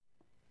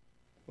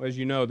Well, as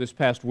you know, this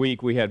past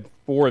week we had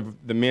 4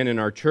 of the men in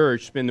our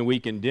church spend the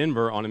week in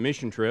Denver on a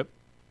mission trip.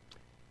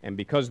 And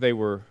because they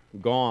were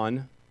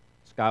gone,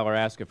 Skylar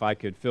asked if I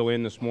could fill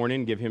in this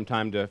morning, give him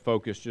time to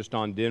focus just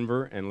on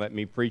Denver, and let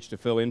me preach to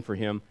fill in for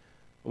him.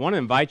 I want to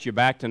invite you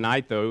back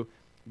tonight, though.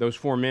 Those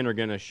 4 men are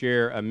going to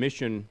share a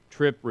mission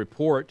trip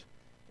report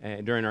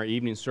during our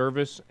evening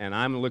service, and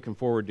I'm looking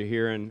forward to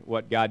hearing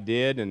what God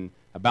did and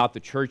about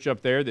the church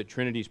up there that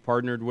Trinity's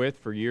partnered with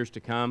for years to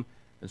come.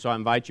 And so I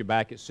invite you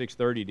back at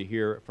 6:30 to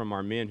hear from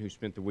our men who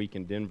spent the week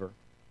in Denver.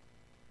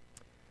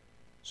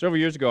 Several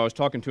years ago, I was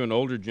talking to an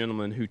older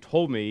gentleman who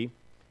told me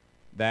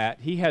that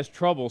he has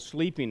trouble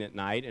sleeping at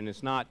night, and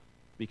it's not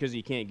because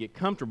he can't get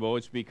comfortable,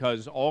 it's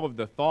because all of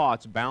the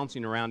thoughts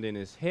bouncing around in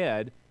his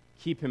head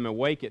keep him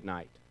awake at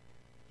night.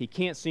 He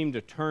can't seem to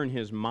turn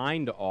his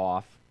mind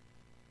off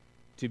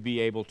to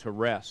be able to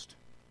rest.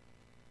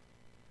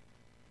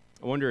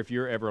 I wonder if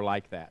you're ever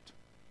like that.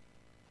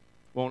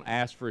 Won't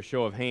ask for a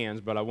show of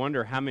hands, but I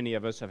wonder how many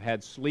of us have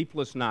had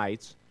sleepless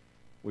nights.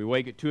 We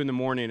wake at 2 in the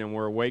morning and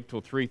we're awake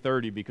till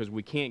 3:30 because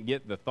we can't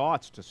get the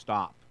thoughts to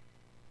stop.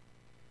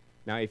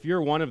 Now, if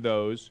you're one of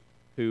those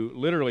who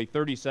literally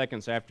 30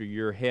 seconds after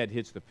your head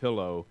hits the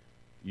pillow,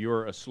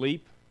 you're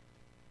asleep,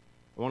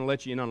 I want to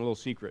let you in on a little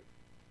secret.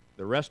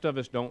 The rest of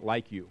us don't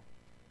like you.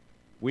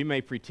 We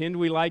may pretend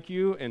we like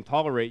you and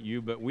tolerate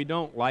you, but we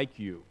don't like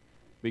you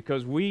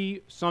because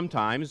we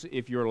sometimes,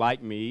 if you're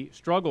like me,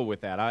 struggle with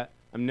that.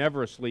 I'm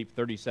never asleep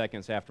 30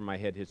 seconds after my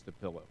head hits the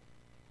pillow.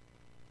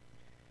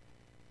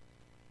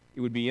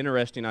 It would be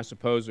interesting, I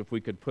suppose, if we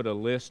could put a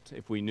list,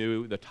 if we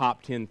knew the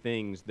top 10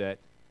 things that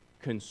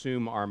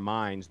consume our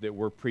minds, that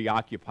we're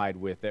preoccupied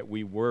with, that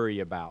we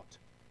worry about.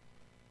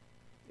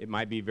 It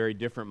might be very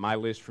different. My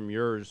list from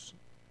yours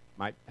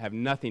might have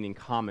nothing in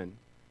common.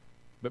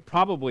 But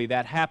probably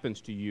that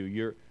happens to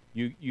you.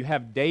 You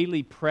have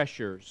daily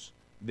pressures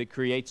that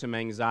create some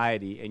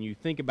anxiety, and you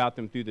think about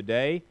them through the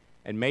day,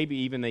 and maybe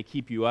even they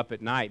keep you up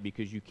at night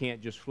because you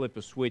can't just flip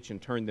a switch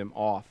and turn them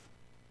off.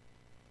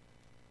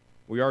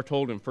 We are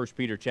told in 1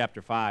 Peter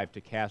chapter 5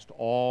 to cast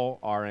all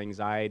our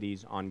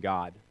anxieties on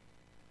God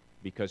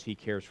because He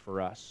cares for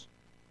us.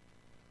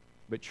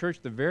 But church,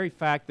 the very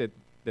fact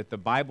that the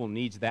Bible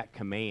needs that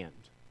command,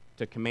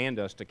 to command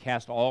us to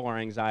cast all our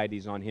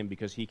anxieties on Him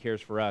because He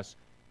cares for us,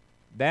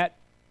 that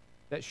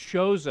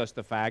shows us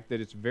the fact that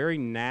it's very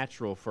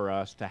natural for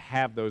us to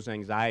have those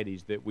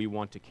anxieties that we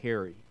want to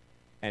carry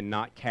and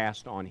not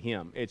cast on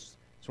Him. It's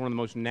one of the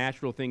most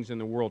natural things in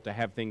the world to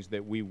have things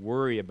that we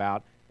worry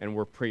about and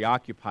we're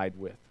preoccupied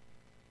with.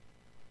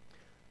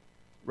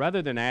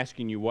 Rather than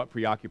asking you what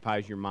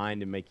preoccupies your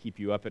mind and may keep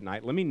you up at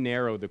night, let me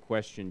narrow the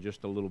question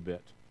just a little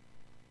bit.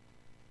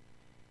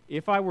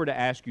 If I were to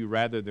ask you,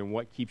 rather than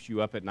what keeps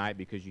you up at night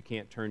because you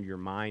can't turn your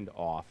mind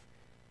off,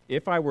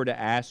 if I were to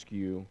ask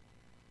you,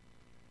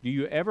 do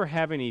you ever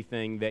have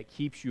anything that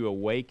keeps you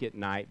awake at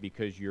night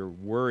because you're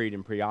worried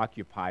and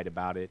preoccupied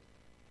about it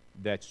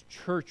that's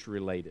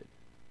church-related?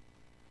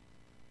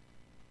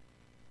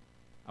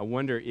 I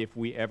wonder if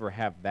we ever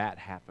have that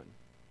happen.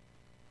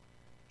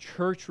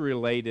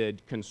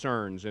 Church-related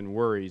concerns and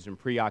worries and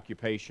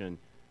preoccupation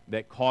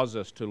that cause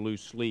us to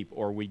lose sleep,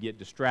 or we get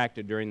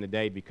distracted during the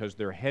day because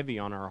they're heavy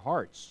on our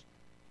hearts.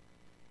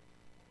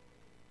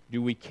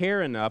 Do we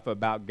care enough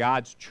about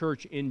God's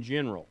church in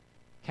general,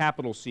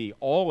 capital C,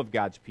 all of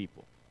God's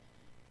people?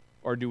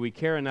 Or do we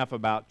care enough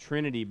about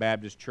Trinity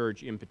Baptist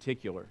Church in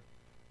particular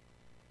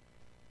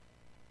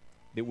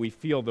that we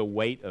feel the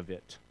weight of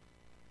it?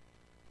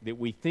 That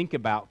we think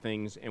about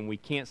things and we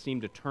can't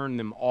seem to turn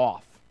them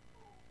off?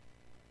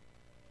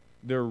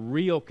 They're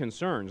real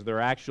concerns.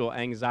 They're actual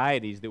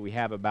anxieties that we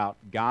have about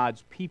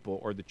God's people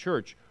or the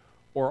church.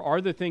 Or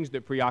are the things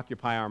that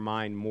preoccupy our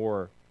mind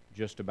more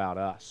just about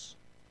us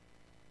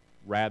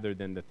rather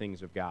than the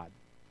things of God?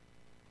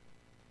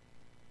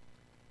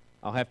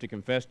 I'll have to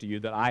confess to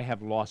you that I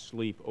have lost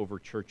sleep over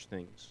church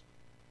things.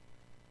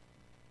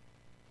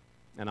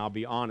 And I'll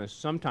be honest,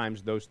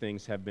 sometimes those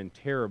things have been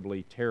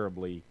terribly,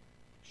 terribly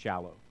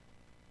shallow.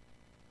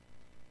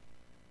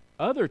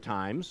 Other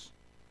times,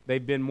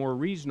 they've been more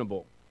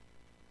reasonable.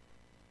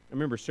 I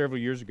remember several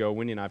years ago,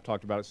 Wendy and I have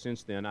talked about it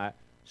since then, I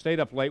stayed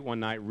up late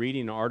one night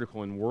reading an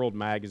article in World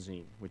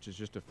Magazine, which is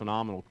just a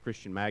phenomenal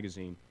Christian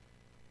magazine.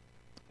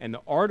 And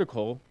the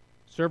article,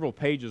 several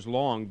pages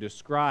long,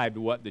 described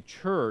what the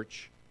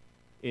church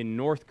in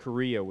North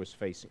Korea was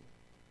facing.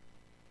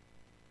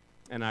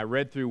 And I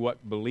read through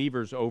what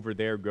believers over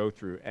there go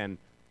through. And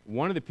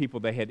one of the people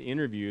they had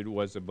interviewed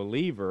was a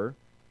believer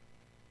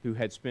who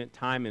had spent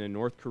time in a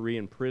North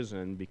Korean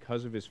prison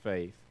because of his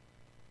faith.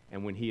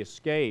 And when he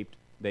escaped,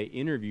 they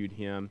interviewed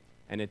him.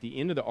 And at the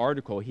end of the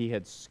article, he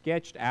had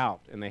sketched out,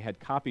 and they had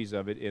copies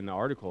of it in the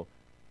article,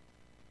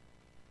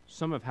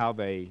 some of how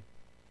they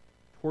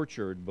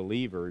tortured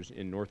believers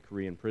in North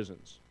Korean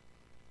prisons.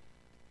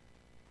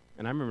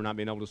 And I remember not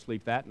being able to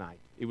sleep that night.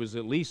 It was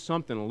at least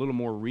something a little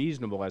more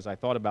reasonable as I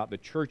thought about the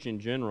church in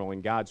general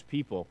and God's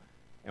people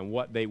and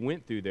what they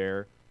went through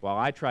there while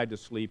I tried to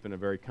sleep in a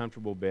very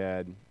comfortable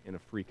bed in a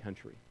free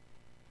country.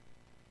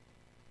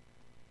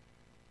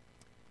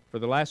 For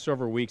the last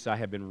several weeks, I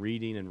have been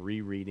reading and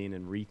rereading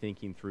and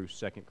rethinking through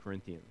 2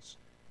 Corinthians,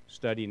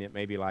 studying it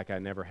maybe like I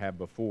never have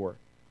before.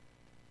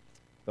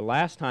 The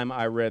last time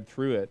I read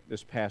through it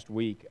this past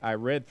week, I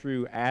read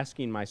through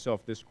asking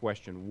myself this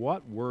question: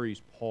 what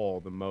worries Paul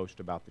the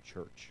most about the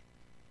church?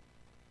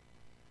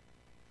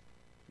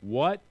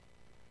 What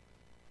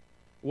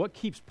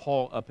keeps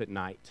Paul up at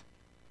night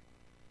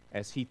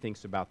as he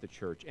thinks about the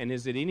church? And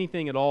is it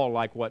anything at all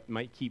like what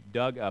might keep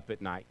Doug up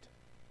at night?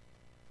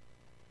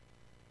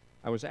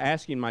 I was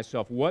asking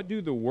myself, what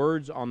do the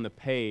words on the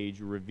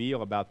page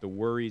reveal about the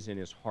worries in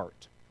his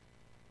heart?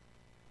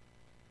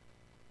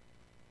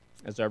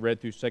 As I read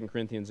through 2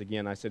 Corinthians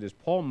again, I said, is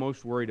Paul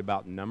most worried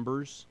about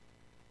numbers?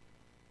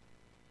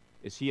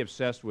 Is he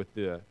obsessed with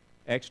the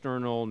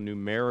external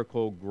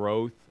numerical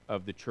growth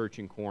of the church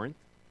in Corinth?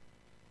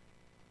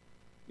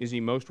 Is he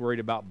most worried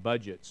about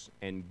budgets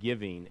and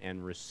giving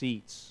and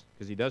receipts?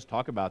 Because he does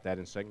talk about that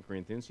in 2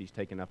 Corinthians. He's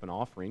taken up an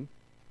offering.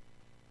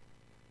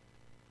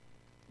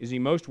 Is he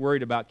most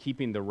worried about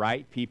keeping the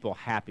right people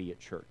happy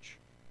at church?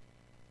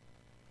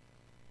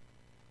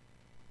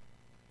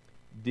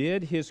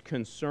 Did his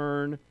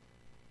concern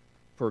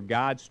for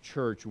God's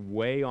church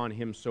weigh on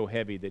him so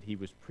heavy that he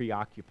was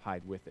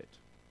preoccupied with it?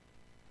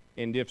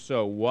 And if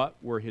so, what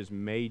were his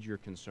major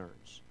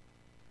concerns?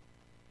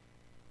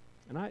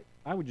 And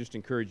I would just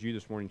encourage you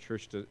this morning,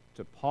 church, to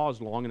pause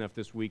long enough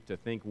this week to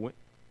think,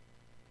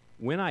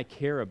 when I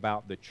care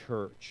about the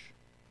church,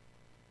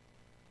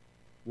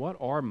 what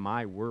are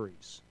my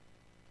worries?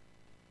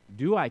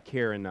 Do I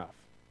care enough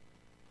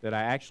that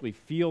I actually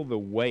feel the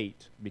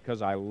weight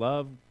because I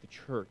love the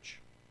church,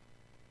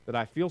 that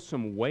I feel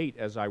some weight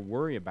as I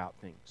worry about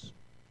things?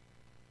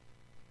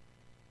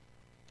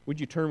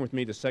 Would you turn with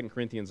me to 2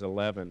 Corinthians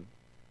 11? I'm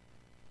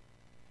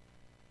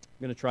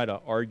going to try to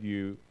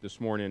argue this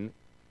morning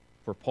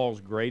for Paul's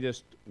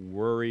greatest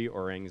worry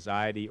or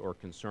anxiety or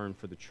concern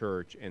for the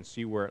church and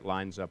see where it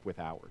lines up with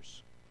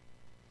ours.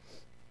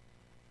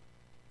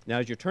 Now,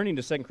 as you're turning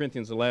to 2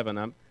 Corinthians 11,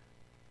 I'm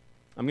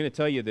going to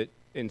tell you that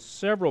in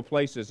several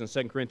places in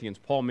 2 Corinthians,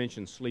 Paul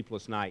mentions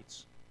sleepless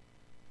nights.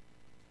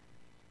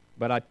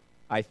 But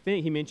I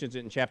think he mentions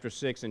it in chapter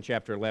 6 and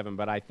chapter 11,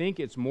 but I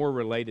think it's more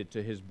related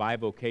to his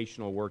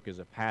bivocational work as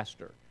a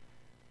pastor.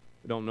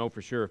 We don't know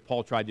for sure if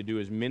Paul tried to do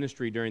his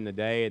ministry during the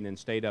day and then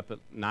stayed up at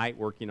night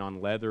working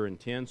on leather and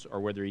tents, or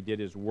whether he did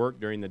his work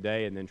during the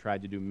day and then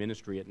tried to do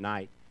ministry at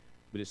night.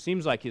 But it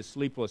seems like his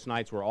sleepless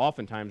nights were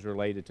oftentimes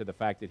related to the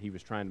fact that he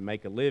was trying to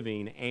make a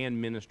living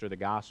and minister the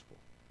gospel.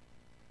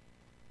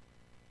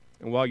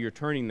 And while you're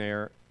turning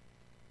there,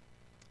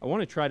 I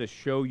want to try to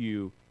show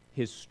you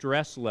his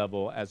stress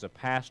level as a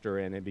pastor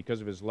and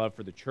because of his love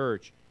for the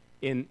church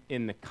in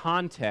the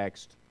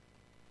context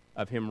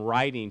of him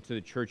writing to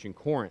the church in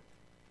Corinth.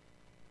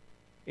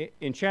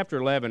 In chapter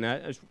 11, I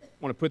just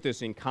want to put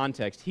this in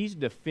context. He's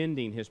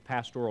defending his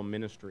pastoral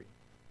ministry.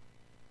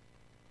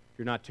 If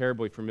you're not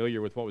terribly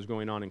familiar with what was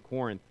going on in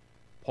Corinth,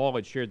 Paul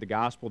had shared the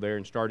gospel there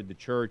and started the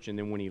church, and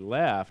then when he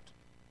left,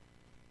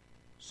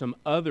 some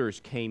others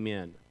came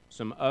in,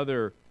 some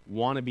other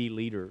wannabe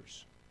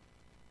leaders,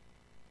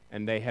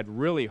 and they had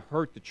really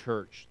hurt the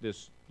church,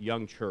 this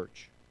young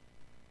church.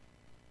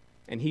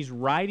 And he's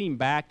writing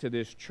back to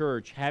this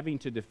church, having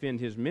to defend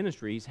his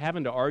ministry. He's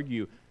having to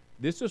argue,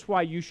 this is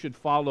why you should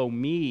follow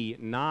me,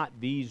 not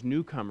these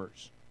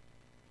newcomers.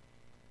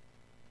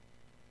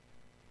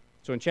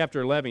 So in chapter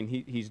 11,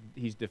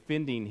 he's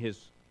defending his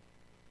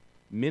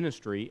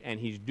ministry, and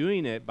he's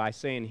doing it by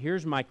saying,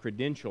 here's my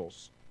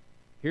credentials.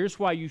 Here's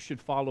why you should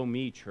follow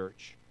me,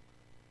 church.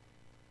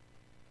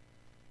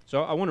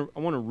 So I want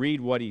to read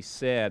what he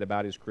said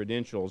about his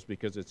credentials,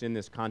 because it's in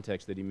this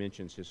context that he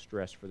mentions his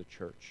stress for the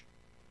church.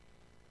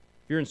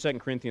 If you're in 2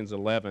 Corinthians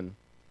 11,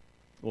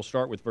 we'll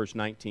start with verse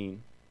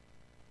 19.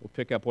 We'll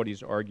pick up what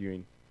he's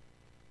arguing.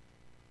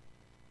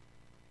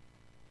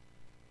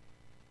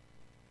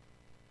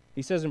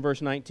 He says in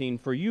verse 19,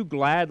 "For you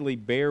gladly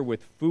bear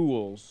with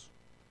fools,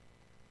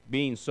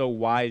 being so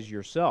wise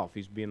yourself."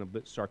 He's being a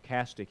bit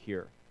sarcastic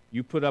here.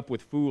 You put up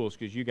with fools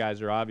because you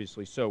guys are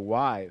obviously so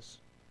wise.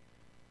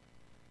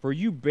 "For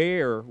you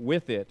bear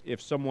with it if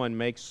someone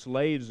makes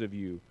slaves of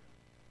you,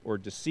 or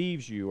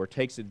deceives you, or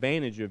takes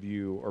advantage of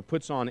you, or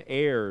puts on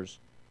airs,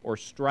 or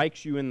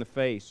strikes you in the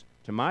face.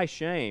 To my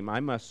shame,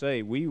 I must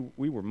say, we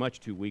were much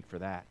too weak for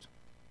that."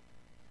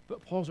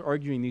 But Paul's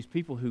arguing these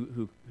people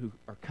who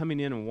are coming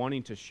in and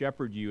wanting to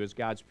shepherd you as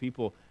God's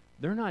people,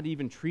 they're not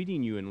even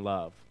treating you in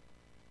love,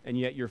 and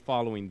yet you're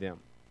following them.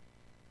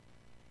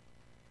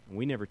 And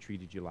we never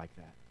treated you like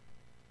that.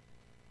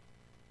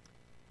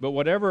 "But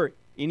whatever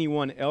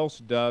anyone else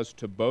does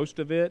to boast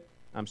of it,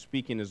 I'm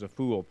speaking as a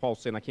fool."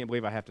 Paul's saying, I can't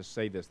believe I have to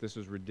say this. This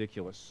is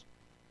ridiculous.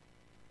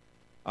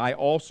 "I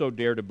also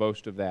dare to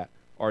boast of that.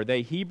 Are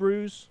they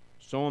Hebrews?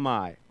 So am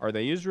I. Are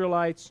they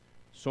Israelites?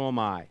 So am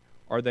I.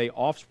 Are they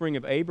offspring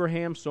of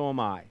Abraham? So am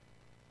I.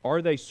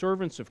 Are they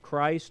servants of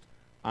Christ?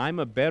 I'm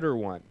a better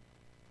one."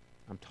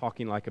 I'm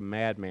talking like a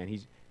madman.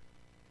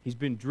 He's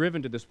been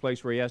driven to this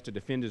place where he has to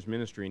defend his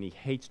ministry, and he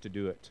hates to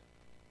do it.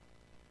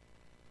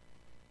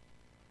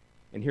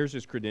 And here's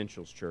his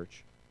credentials,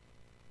 church.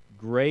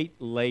 Great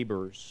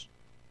labors,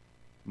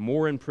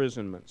 more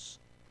imprisonments,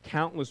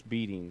 countless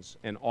beatings,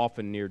 and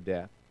often near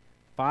death.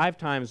 5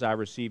 times I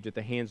received at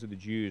the hands of the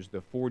Jews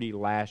the 40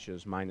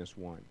 lashes minus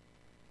 1.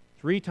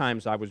 3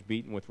 times I was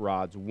beaten with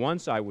rods.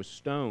 Once I was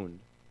stoned.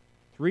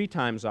 3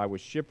 times I was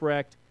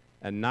shipwrecked.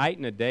 A night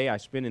and a day I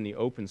spent in the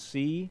open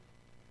sea.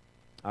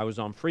 I was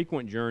on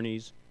frequent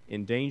journeys,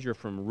 in danger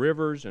from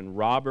rivers and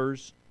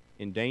robbers,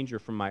 in danger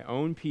from my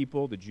own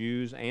people, the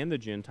Jews and the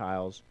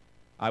Gentiles.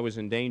 I was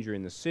in danger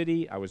in the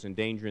city. I was in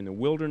danger in the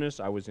wilderness.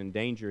 I was in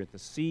danger at the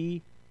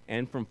sea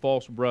and from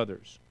false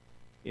brothers,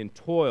 in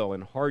toil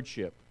and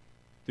hardship,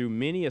 through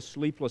many a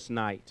sleepless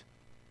night,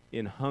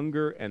 in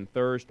hunger and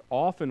thirst,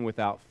 often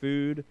without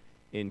food,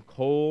 in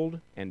cold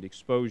and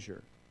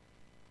exposure.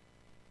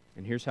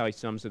 And here's how he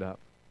sums it up.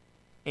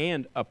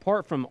 And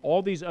apart from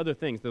all these other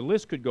things, the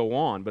list could go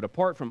on, but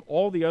apart from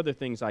all the other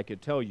things I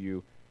could tell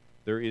you,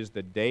 there is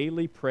the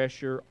daily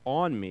pressure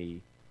on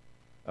me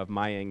of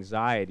my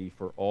anxiety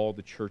for all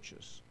the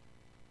churches.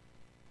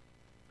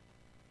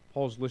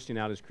 Paul's listing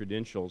out his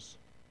credentials,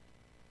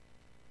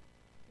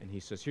 and he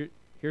says,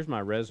 here's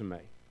my resume.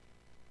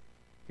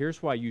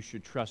 Here's why you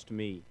should trust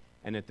me.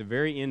 And at the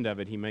very end of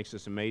it, he makes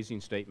this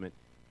amazing statement.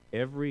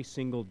 Every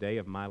single day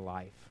of my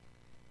life,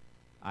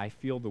 I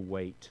feel the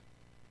weight,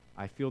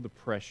 I feel the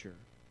pressure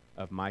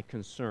of my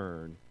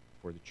concern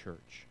for the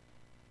church.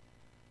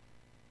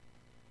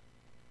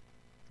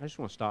 I just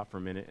want to stop for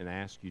a minute and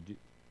ask you, do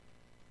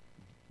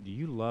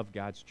you love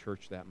God's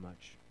church that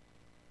much?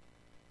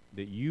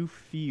 That you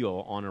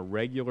feel on a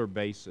regular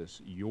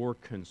basis your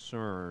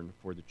concern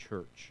for the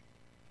church?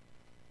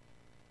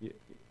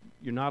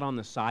 You're not on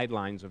the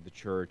sidelines of the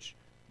church.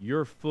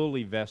 You're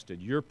fully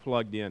vested. You're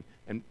plugged in.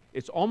 And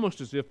it's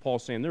almost as if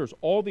Paul's saying, there's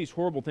all these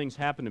horrible things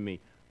happen to me,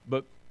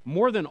 but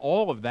more than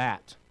all of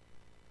that,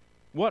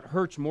 what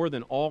hurts more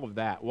than all of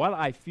that? What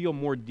I feel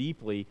more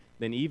deeply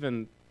than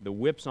even the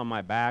whips on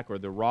my back or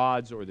the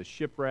rods or the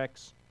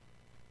shipwrecks?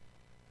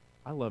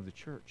 I love the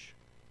church.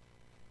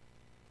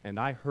 And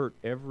I hurt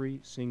every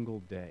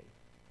single day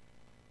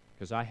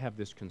because I have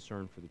this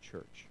concern for the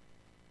church.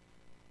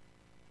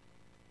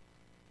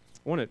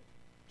 I want to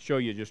show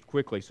you just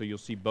quickly so you'll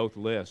see both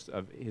lists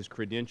of his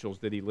credentials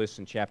that he lists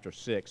in chapter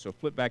 6. So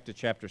flip back to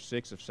chapter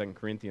 6 of 2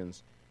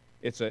 Corinthians.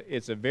 It's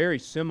a very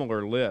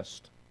similar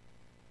list.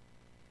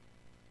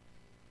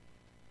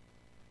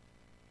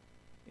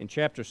 In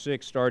chapter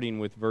 6, starting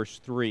with verse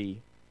 3,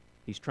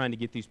 he's trying to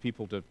get these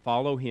people to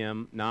follow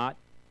him, not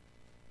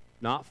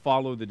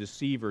follow the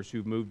deceivers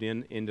who've moved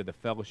into the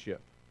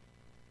fellowship.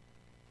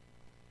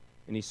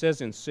 And he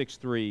says in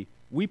 6:3,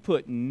 we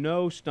put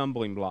no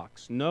stumbling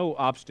blocks, no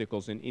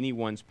obstacles in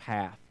anyone's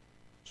path,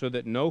 so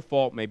that no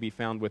fault may be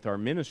found with our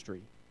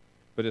ministry.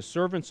 But as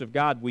servants of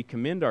God, we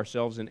commend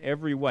ourselves in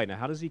every way. Now,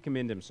 how does he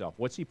commend himself?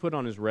 What's he put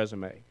on his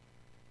resume?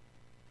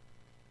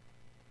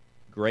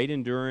 Great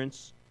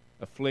endurance,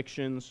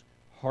 afflictions,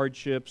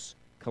 hardships,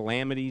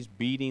 calamities,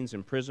 beatings,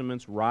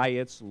 imprisonments,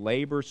 riots,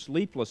 labor,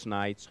 sleepless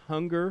nights,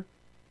 hunger,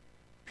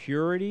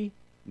 purity,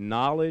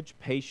 knowledge,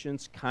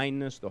 patience,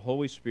 kindness, the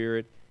Holy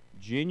Spirit,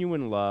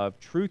 genuine love,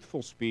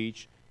 truthful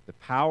speech, the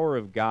power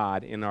of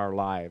God in our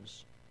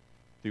lives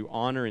through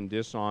honor and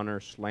dishonor,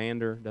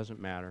 slander,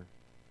 doesn't matter.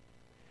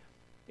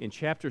 In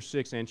chapter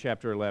 6 and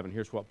chapter 11,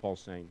 here's what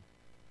Paul's saying.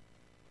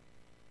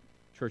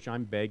 Church,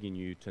 I'm begging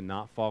you to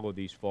not follow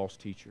these false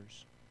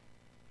teachers.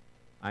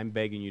 I'm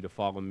begging you to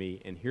follow me,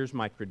 and here's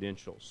my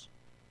credentials.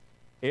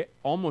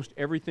 Almost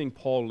everything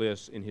Paul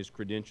lists in his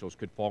credentials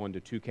could fall into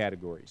 2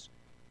 categories,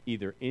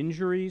 either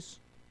injuries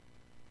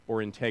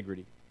or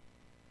integrity.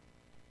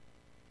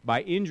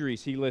 By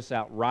injuries, he lists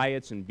out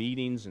riots and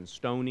beatings and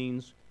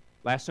stonings.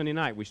 Last Sunday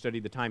night, we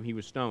studied the time he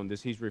was stoned.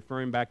 He's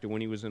referring back to when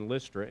he was in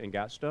Lystra and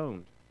got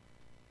stoned.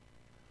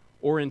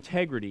 Or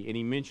integrity, and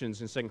he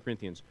mentions in 2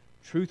 Corinthians,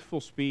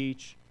 truthful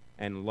speech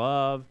and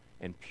love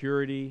and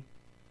purity.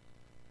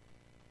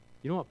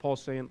 You know what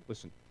Paul's saying?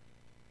 Listen,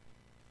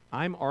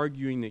 I'm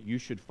arguing that you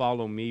should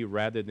follow me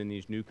rather than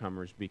these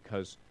newcomers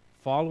because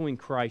following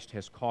Christ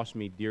has cost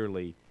me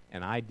dearly,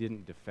 and I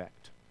didn't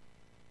defect.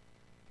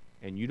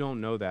 And you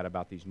don't know that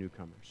about these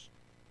newcomers.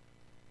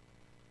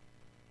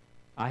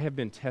 I have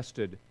been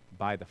tested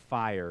by the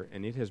fire,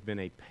 and it has been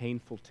a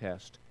painful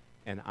test,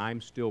 and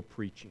I'm still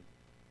preaching.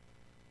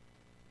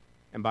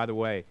 And by the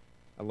way,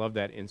 I love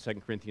that in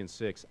 2 Corinthians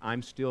 6,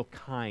 I'm still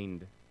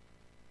kind.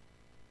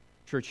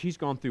 Church, he's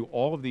gone through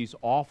all of these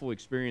awful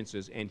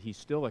experiences, and he's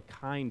still a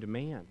kind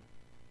man.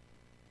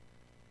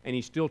 And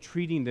he's still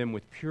treating them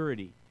with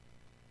purity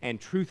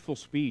and truthful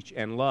speech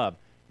and love.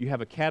 You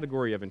have a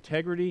category of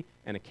integrity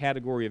and a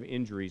category of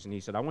injuries. And he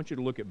said, I want you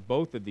to look at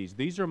both of these.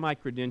 These are my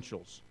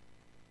credentials.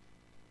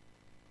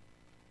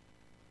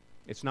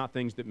 It's not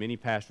things that many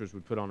pastors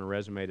would put on a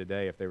resume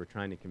today if they were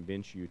trying to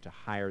convince you to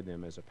hire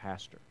them as a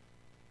pastor.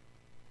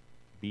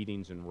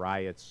 Beatings and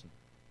riots,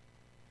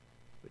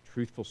 but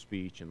truthful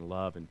speech and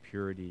love and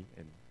purity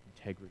and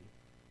integrity.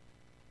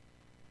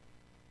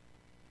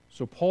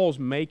 So Paul's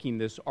making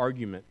this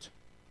argument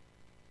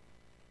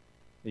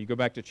You go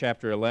back to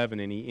chapter 11,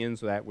 and he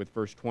ends that with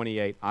verse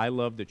 28. I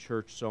love the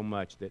church so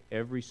much that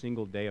every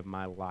single day of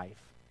my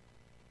life,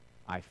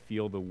 I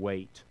feel the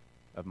weight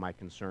of my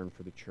concern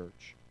for the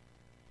church.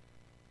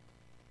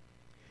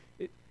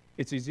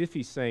 It's as if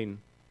he's saying,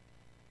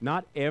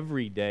 not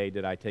every day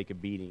did I take a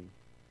beating,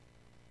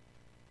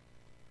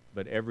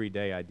 but every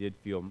day I did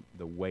feel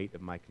the weight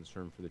of my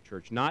concern for the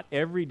church. Not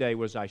every day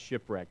was I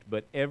shipwrecked,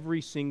 but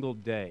every single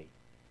day,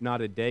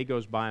 not a day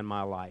goes by in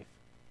my life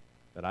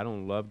that I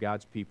don't love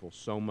God's people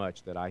so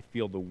much that I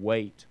feel the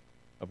weight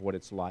of what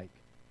it's like.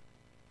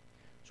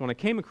 So when I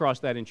came across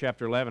that in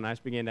chapter 11, I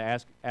just began to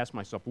ask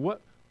myself,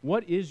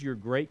 what is your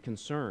great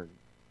concern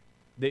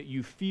that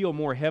you feel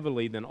more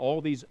heavily than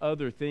all these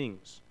other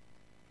things?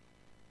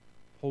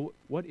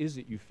 What is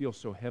it you feel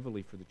so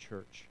heavily for the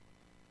church?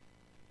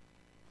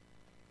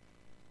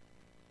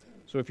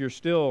 So if you're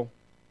still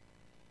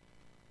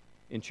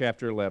in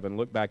chapter 11,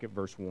 look back at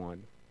verse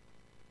 1.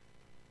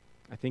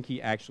 I think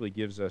he actually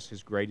gives us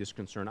his greatest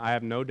concern. I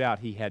have no doubt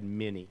he had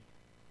many,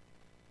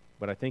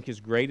 but I think his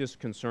greatest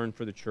concern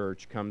for the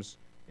church comes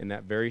in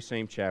that very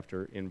same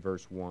chapter in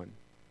verse 1.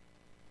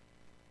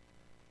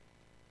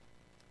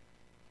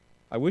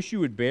 I wish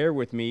you would bear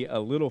with me a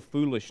little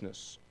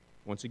foolishness.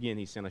 Once again,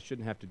 he's saying, I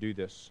shouldn't have to do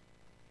this.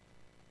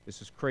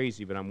 This is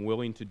crazy, but I'm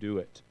willing to do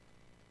it.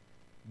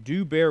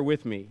 Do bear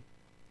with me,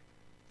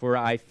 for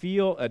I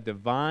feel a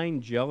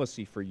divine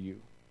jealousy for you,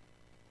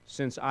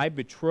 since I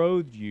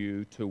betrothed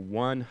you to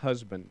one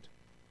husband,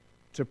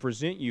 to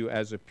present you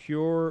as a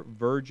pure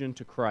virgin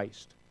to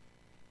Christ.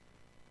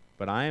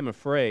 But I am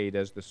afraid,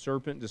 as the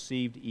serpent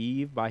deceived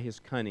Eve by his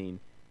cunning,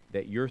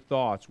 that your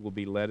thoughts will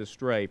be led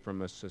astray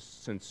from a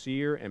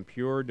sincere and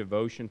pure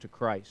devotion to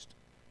Christ.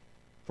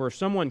 For if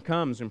someone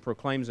comes and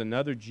proclaims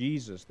another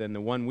Jesus than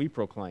the one we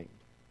proclaimed,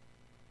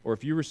 or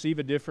if you receive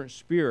a different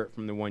spirit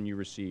from the one you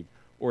received,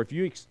 or if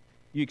you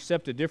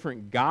accept a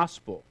different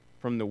gospel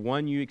from the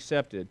one you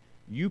accepted,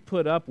 you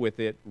put up with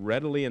it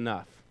readily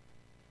enough.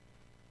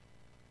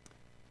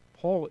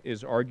 Paul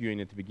is arguing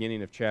at the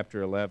beginning of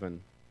chapter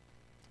 11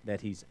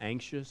 that he's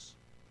anxious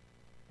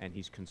and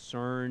he's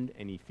concerned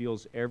and he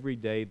feels every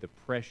day the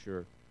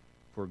pressure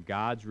for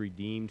God's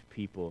redeemed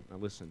people, now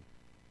listen,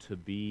 to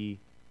be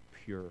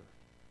pure.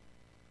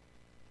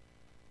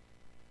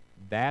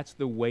 That's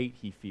the weight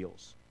he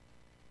feels.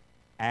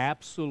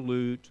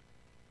 Absolute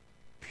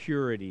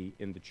purity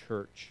in the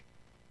church.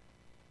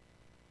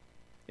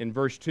 In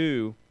verse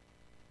 2,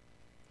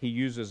 he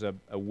uses a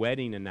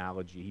wedding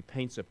analogy. He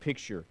paints a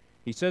picture.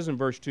 He says in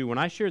verse 2, when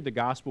I shared the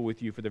gospel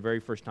with you for the very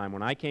first time,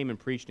 when I came and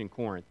preached in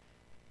Corinth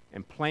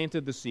and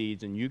planted the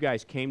seeds and you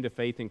guys came to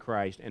faith in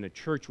Christ and a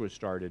church was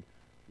started,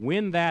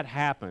 when that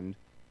happened,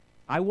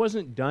 I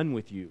wasn't done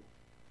with you.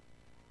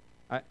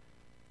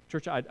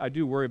 Church, I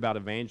do worry about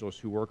evangelists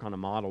who work on a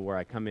model where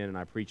I come in and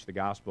I preach the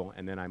gospel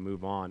and then I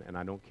move on and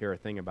I don't care a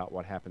thing about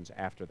what happens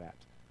after that.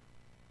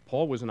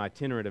 Paul was an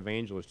itinerant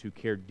evangelist who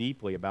cared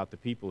deeply about the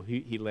people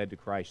he led to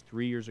Christ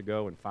 3 years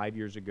ago and 5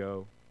 years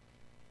ago.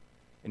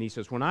 And he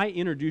says, when I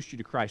introduced you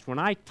to Christ, when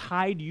I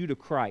tied you to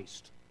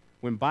Christ,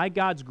 when by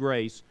God's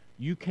grace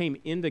you came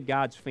into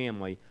God's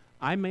family,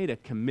 I made a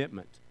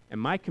commitment.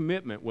 And my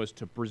commitment was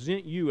to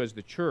present you as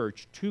the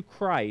church to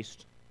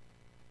Christ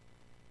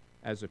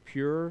as a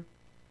pure,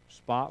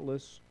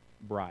 spotless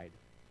bride.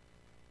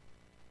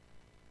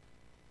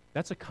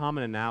 That's a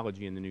common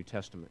analogy in the New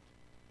Testament,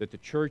 that the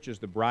church is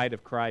the bride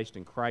of Christ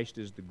and Christ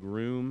is the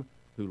groom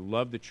who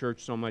loved the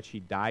church so much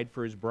he died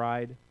for his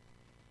bride.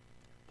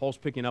 Paul's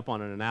picking up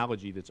on an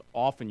analogy that's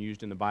often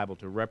used in the Bible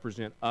to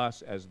represent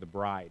us as the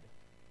bride.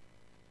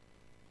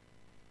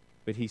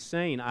 But he's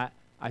saying, I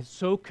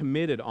so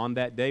committed on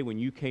that day when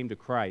you came to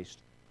Christ,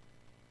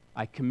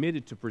 I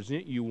committed to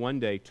present you one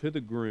day to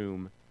the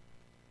groom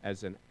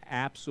as an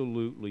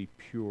absolutely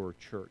pure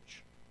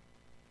church.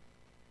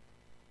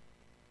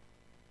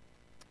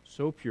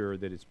 So pure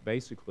that it's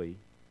basically,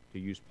 to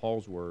use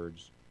Paul's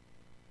words,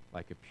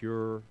 like a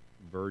pure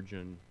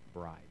virgin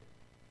bride.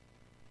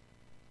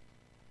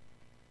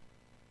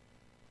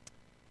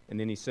 And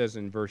then he says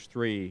in verse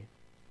 3,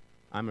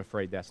 I'm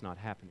afraid that's not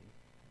happening.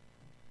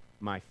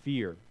 My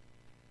fear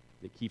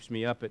that keeps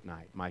me up at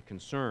night, my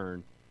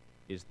concern,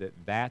 is that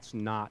that's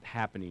not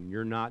happening.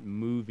 You're not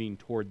moving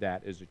toward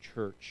that as a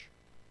church.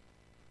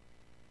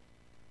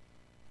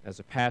 As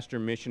a pastor,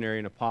 missionary,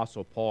 and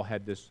apostle, Paul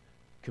had this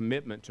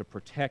commitment to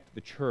protect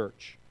the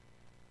church.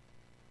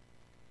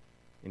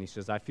 And he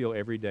says, I feel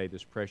every day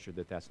this pressure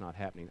that that's not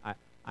happening.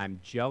 I'm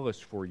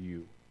jealous for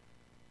you.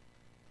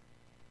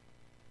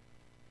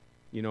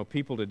 You know,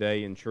 people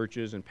today in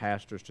churches and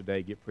pastors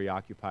today get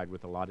preoccupied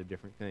with a lot of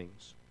different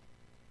things.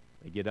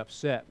 They get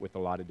upset with a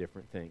lot of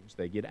different things.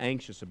 They get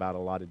anxious about a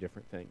lot of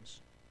different things.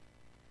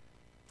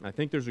 I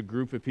think there's a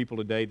group of people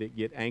today that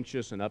get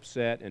anxious and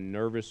upset and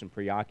nervous and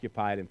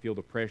preoccupied and feel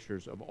the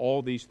pressures of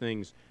all these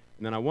things.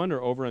 And then I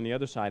wonder over on the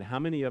other side, how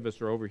many of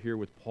us are over here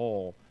with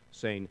Paul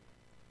saying,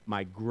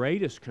 my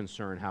greatest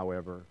concern,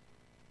 however,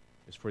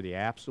 is for the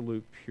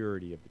absolute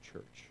purity of the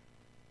church.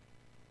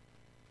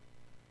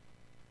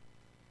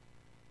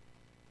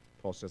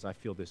 Paul says, I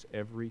feel this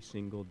every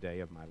single day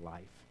of my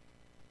life.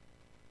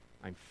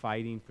 I'm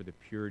fighting for the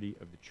purity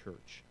of the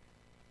church.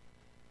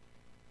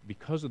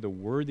 Because of the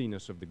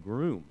worthiness of the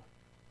groom,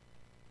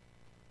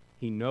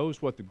 he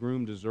knows what the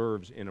groom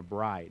deserves in a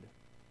bride.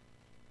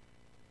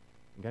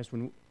 And guys,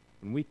 when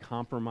we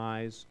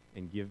compromise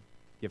and give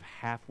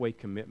halfway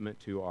commitment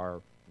to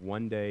our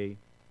one-day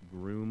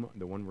groom,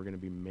 the one we're going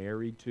to be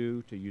married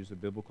to use the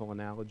biblical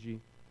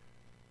analogy,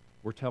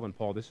 we're telling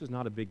Paul, this is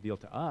not a big deal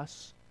to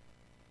us.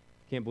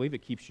 Can't believe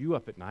it keeps you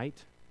up at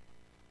night.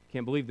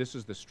 Can't believe this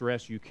is the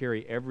stress you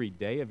carry every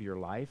day of your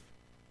life.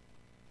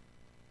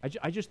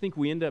 I just think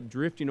we end up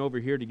drifting over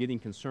here to getting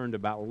concerned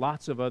about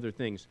lots of other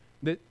things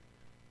that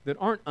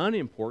aren't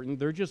unimportant,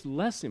 they're just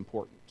less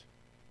important.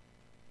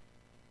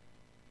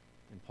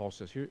 And Paul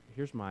says,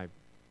 here's my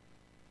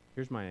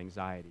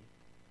anxiety.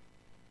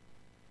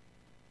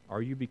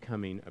 Are you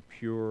becoming a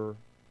pure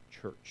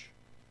church?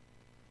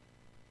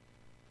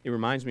 It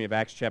reminds me of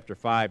Acts chapter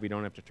 5. We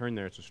don't have to turn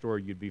there. It's a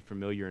story you'd be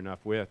familiar enough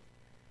with.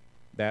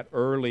 That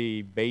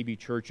early baby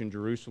church in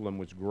Jerusalem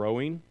was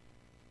growing.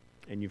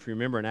 And if you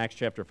remember in Acts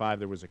chapter 5,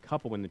 there was a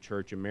couple in the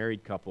church, a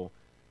married couple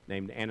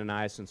named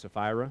Ananias and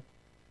Sapphira.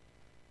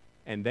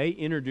 And they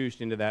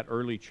introduced into that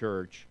early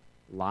church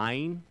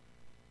lying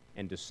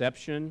and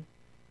deception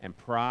and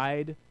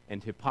pride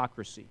and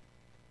hypocrisy.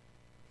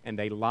 And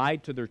they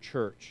lied to their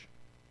church.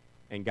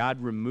 And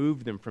God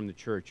removed them from the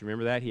church.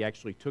 Remember that? He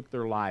actually took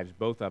their lives,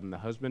 both of them, the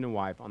husband and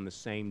wife, on the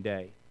same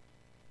day.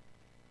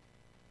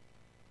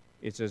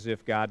 It's as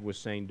if God was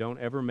saying, don't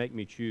ever make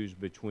me choose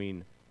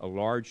between a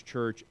large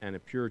church and a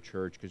pure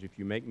church, because if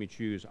you make me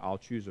choose, I'll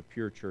choose a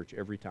pure church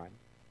every time.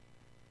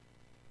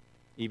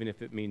 Even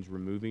if it means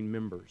removing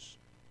members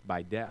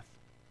by death.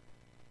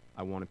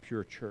 I want a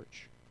pure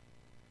church.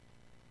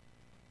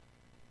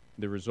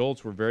 The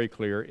results were very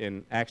clear.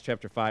 In Acts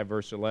chapter 5,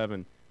 verse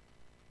 11,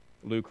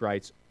 Luke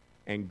writes,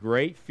 and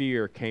great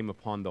fear came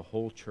upon the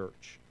whole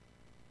church.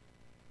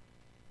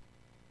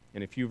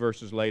 And a few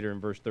verses later, in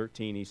verse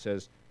 13, he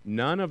says,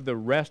 none of the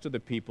rest of the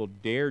people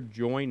dared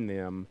join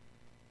them,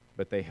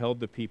 but they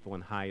held the people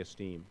in high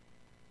esteem.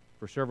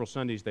 For several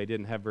Sundays, they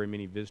didn't have very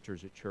many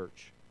visitors at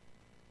church.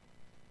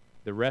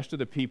 The rest of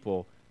the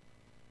people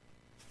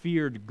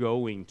feared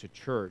going to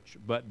church,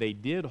 but they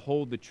did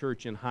hold the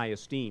church in high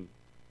esteem.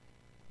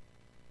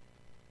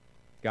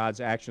 God's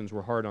actions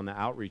were hard on the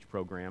outreach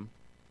program,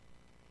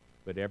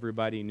 but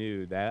everybody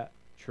knew that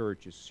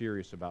church is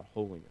serious about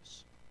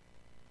holiness.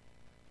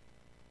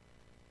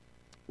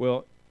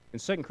 Well, in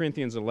 2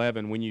 Corinthians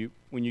 11, when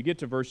you get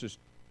to verses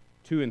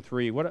 2 and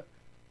 3, what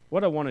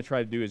I want to try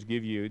to do is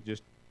give you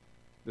just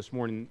this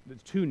morning the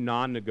two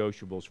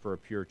non-negotiables for a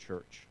pure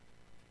church.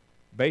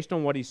 Based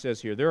on what he says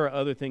here, there are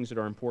other things that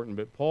are important,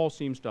 but Paul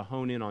seems to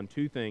hone in on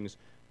two things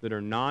that are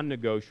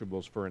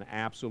non-negotiables for an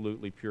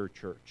absolutely pure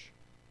church.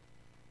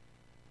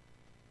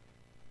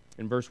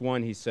 In verse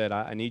 1, he said,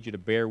 I need you to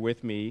bear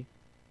with me.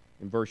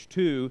 In verse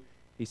 2,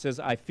 he says,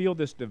 I feel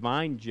this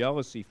divine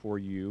jealousy for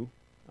you.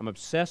 I'm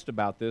obsessed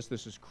about this.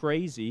 This is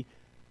crazy.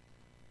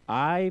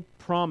 I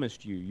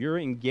promised you, you're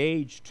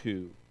engaged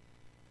to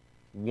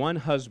one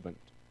husband,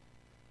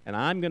 and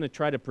I'm going to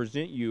try to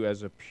present you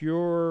as a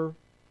pure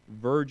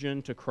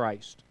virgin to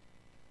Christ.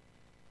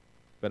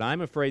 But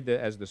I'm afraid that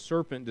as the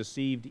serpent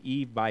deceived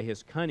Eve by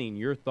his cunning,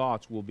 your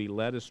thoughts will be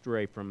led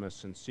astray from a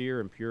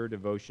sincere and pure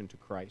devotion to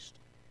Christ.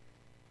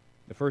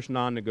 The first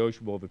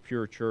non-negotiable of a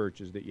pure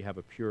church is that you have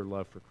a pure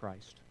love for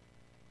Christ.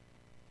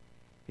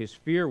 His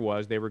fear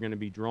was they were going to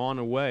be drawn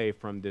away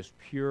from this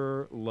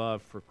pure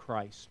love for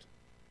Christ.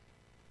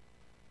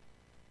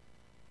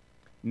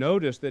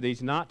 Notice that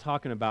he's not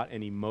talking about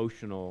an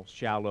emotional,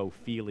 shallow,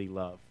 feely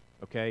love,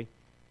 okay?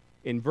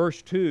 In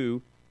verse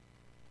 2,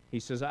 he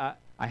says, I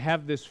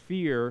have this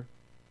fear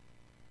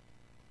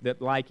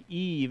that like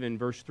Eve in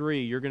verse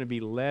 3, you're going to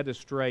be led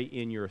astray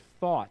in your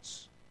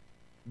thoughts.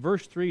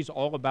 Verse 3 is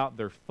all about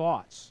their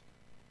thoughts.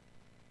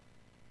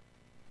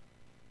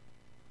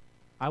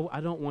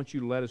 I don't want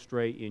you led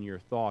astray in your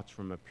thoughts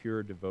from a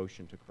pure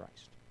devotion to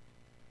Christ.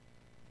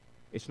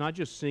 It's not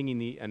just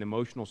singing an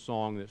emotional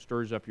song that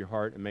stirs up your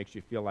heart and makes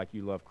you feel like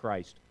you love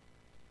Christ.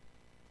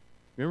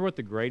 Remember what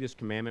the greatest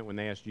commandment, when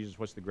they asked Jesus,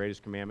 what's the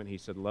greatest commandment? He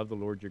said, love the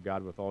Lord your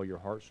God with all your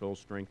heart, soul,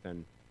 strength,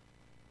 and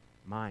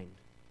mind.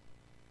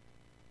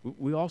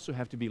 We also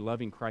have to be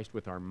loving Christ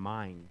with our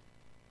mind.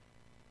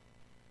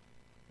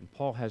 And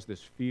Paul has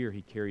this fear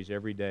he carries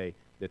every day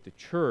that the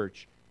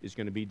church is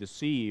going to be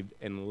deceived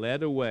and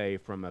led away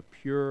from a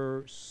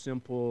pure,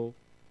 simple,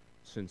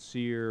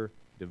 sincere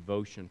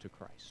devotion to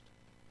Christ.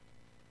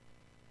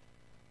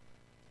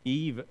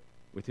 Eve,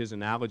 with his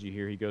analogy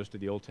here, he goes to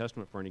the Old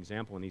Testament for an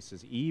example, and he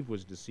says Eve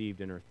was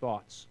deceived in her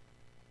thoughts.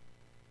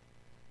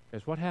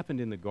 Because what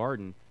happened in the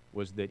garden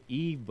was that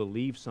Eve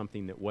believed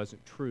something that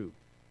wasn't true.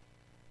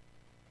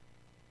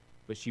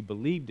 But she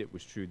believed it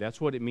was true. That's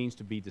what it means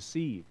to be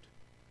deceived.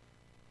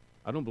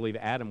 I don't believe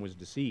Adam was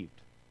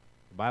deceived.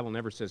 The Bible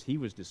never says he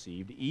was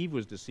deceived. Eve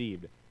was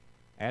deceived.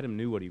 Adam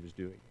knew what he was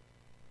doing.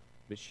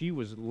 but she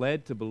was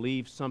led to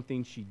believe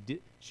something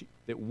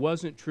that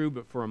wasn't true,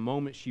 but for a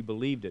moment she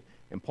believed it.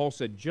 And Paul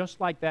said,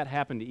 just like that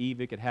happened to Eve,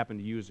 it could happen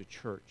to you as a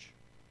church.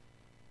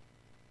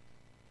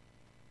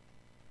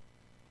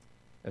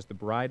 As the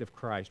bride of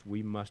Christ,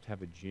 we must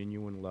have a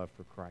genuine love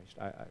for Christ.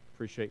 I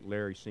appreciate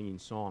Larry singing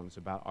songs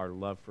about our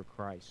love for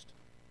Christ.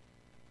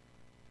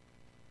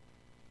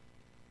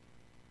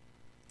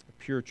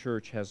 A pure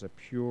church has a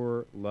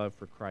pure love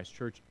for Christ.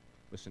 Church,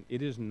 listen,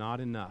 it is not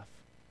enough.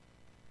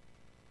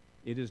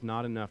 It is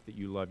not enough that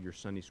you love your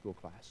Sunday school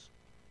class.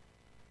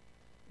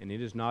 And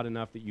it is not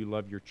enough that you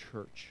love your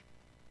church.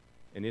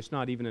 And it's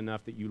not even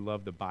enough that you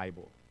love the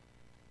Bible.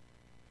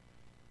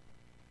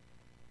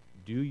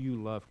 Do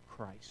you love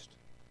Christ?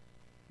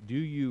 Do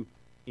you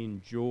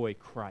enjoy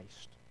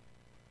Christ?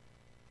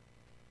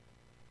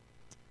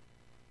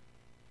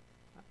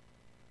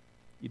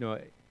 You know,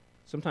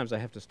 sometimes I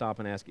have to stop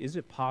and ask, is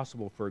it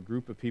possible for a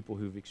group of people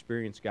who've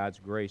experienced God's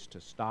grace to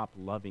stop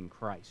loving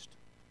Christ?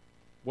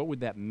 What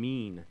would that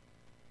mean?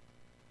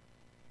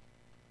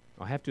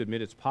 I have to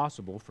admit it's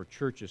possible for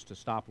churches to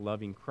stop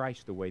loving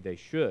Christ the way they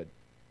should.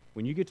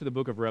 When you get to the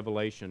book of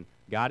Revelation,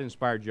 God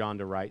inspired John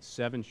to write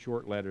 7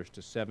 short letters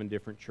to 7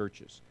 different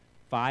churches.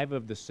 5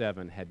 of the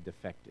 7 had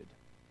defected.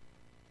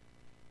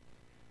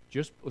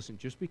 Just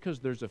because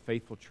there's a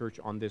faithful church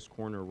on this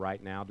corner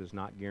right now does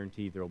not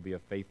guarantee there will be a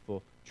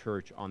faithful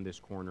church on this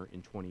corner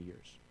in 20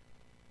 years.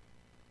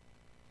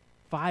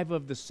 5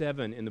 of the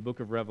 7 in the book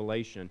of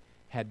Revelation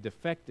had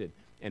defected.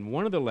 And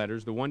one of the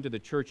letters, the one to the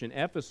church in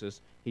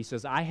Ephesus, he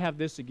says, I have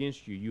this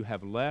against you. You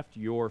have left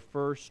your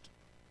first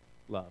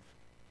love.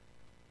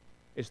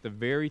 It's the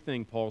very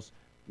thing Paul's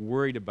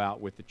worried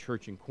about with the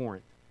church in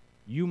Corinth.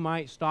 You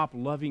might stop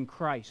loving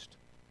Christ.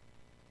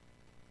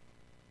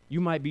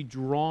 You might be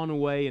drawn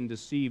away and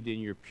deceived in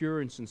your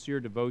pure and sincere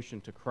devotion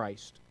to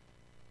Christ.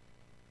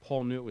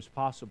 Paul knew it was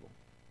possible,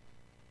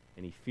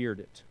 and he feared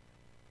it.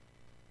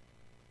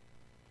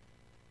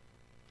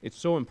 It's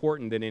so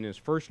important that in his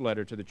first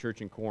letter to the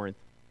church in Corinth,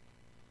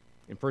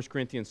 in 1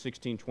 Corinthians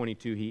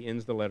 16:22, he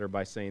ends the letter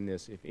by saying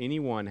this, if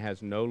anyone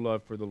has no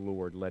love for the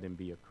Lord, let him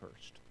be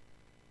accursed.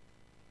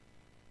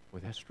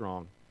 Well, that's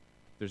strong.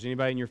 If there's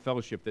anybody in your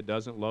fellowship that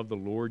doesn't love the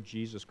Lord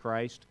Jesus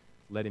Christ,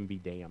 let him be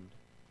damned.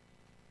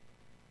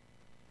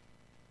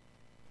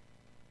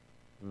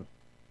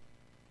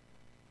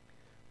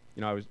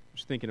 You know, I was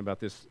thinking about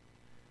this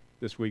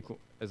week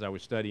as I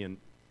was studying.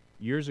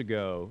 Years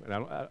ago, and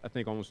I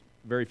think almost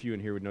very few in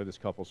here would know this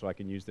couple, so I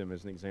can use them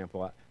as an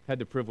example. I had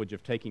the privilege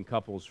of taking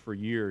couples for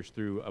years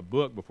through a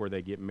book before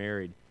they get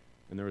married.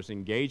 And there was an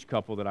engaged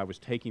couple that I was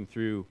taking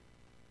through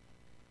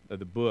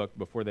the book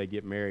before they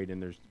get married,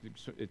 and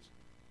it's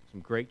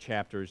some great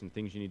chapters and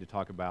things you need to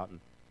talk about.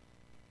 And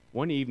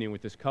one evening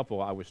with this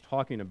couple, I was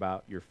talking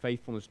about your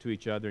faithfulness to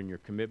each other and your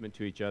commitment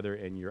to each other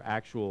and your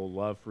actual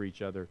love for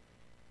each other.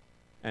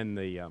 And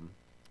the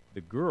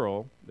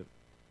girl,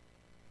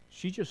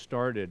 she just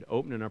started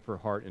opening up her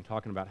heart and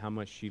talking about how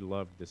much she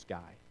loved this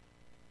guy.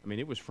 I mean,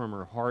 it was from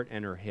her heart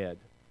and her head.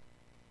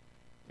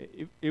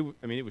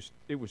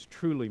 It was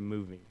truly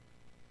moving.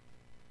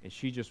 And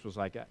she just was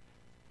like,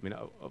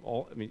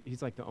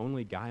 he's like the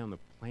only guy on the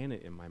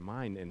planet in my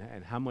mind,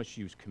 and how much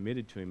she was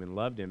committed to him and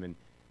loved him. And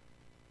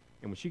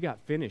when she got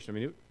finished,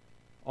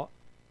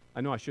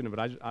 I know I shouldn't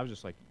have, but I was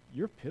just like,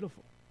 you're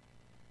pitiful.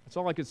 That's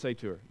all I could say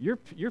to her.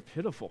 You're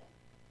pitiful.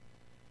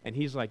 And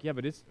he's like, yeah,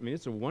 but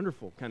it's a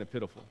wonderful kind of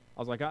pitiful.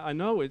 I was like, I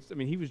know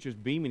he was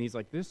just beaming. He's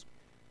like, this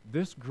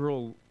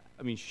girl,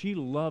 she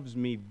loves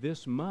me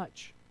this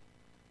much.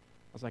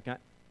 I was like,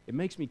 it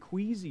makes me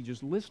queasy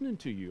just listening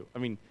to you.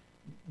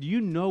 Do you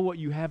know what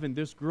you have in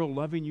this girl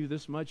loving you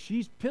this much?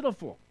 She's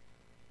pitiful.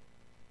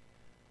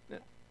 Now,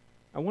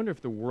 I wonder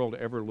if the world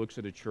ever looks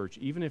at a church,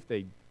 even if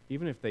they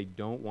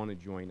don't want to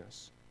join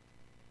us,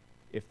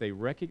 if they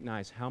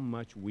recognize how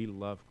much we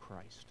love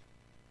Christ.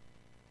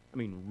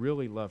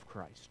 Really love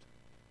Christ.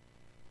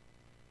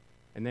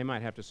 And they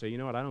might have to say, you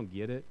know what, I don't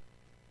get it.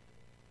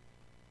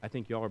 I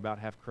think y'all are about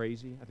half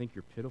crazy. I think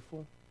you're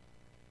pitiful.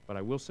 But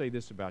I will say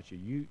this about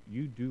you.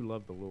 You do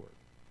love the Lord.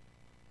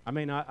 I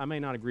may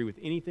not agree with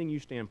anything you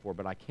stand for,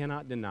 but I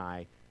cannot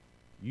deny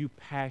you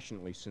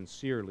passionately,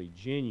 sincerely,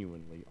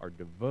 genuinely are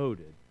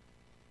devoted.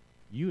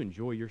 You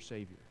enjoy your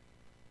Savior.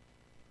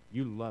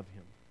 You love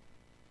Him.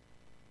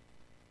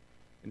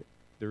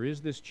 There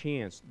is this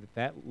chance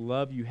that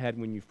love you had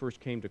when you first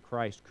came to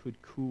Christ could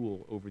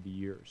cool over the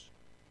years.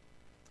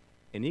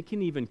 And it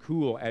can even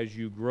cool as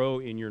you grow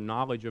in your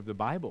knowledge of the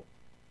Bible.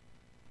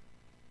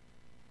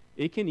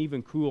 It can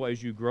even cool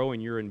as you grow in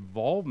your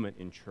involvement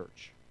in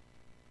church.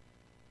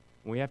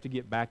 We have to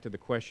get back to the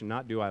question,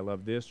 not do I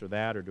love this or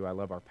that, or do I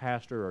love our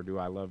pastor, or do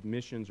I love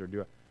missions, or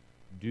do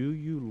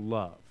you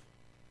love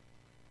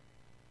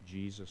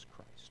Jesus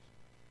Christ?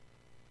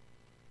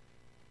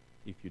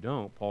 If you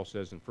don't, Paul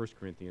says in 1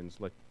 Corinthians,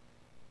 let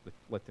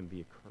them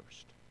be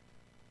accursed.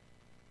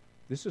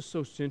 This is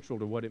so central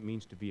to what it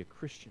means to be a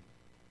Christian.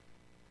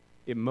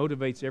 It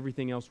motivates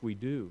everything else we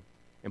do.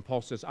 And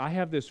Paul says, I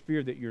have this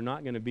fear that you're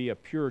not going to be a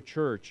pure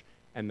church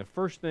And the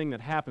first thing that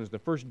happens, the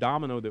first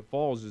domino that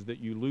falls, is that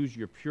you lose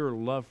your pure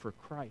love for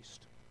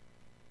Christ.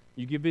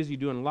 You get busy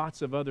doing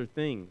lots of other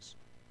things.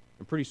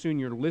 And pretty soon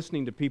you're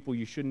listening to people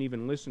you shouldn't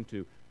even listen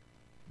to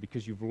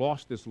because you've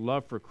lost this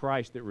love for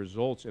Christ that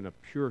results in a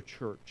pure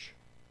church.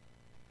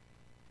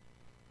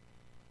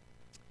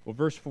 Well,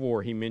 verse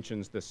 4, he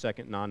mentions the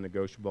second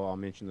non-negotiable I'll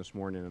mention this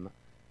morning, and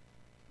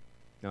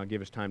I'll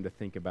give us time to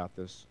think about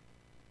this.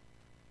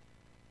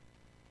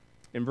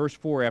 In verse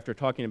 4, after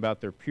talking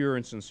about their pure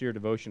and sincere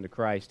devotion to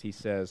Christ, he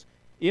says,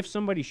 if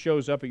somebody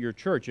shows up at your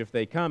church, if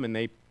they come and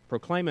they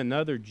proclaim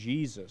another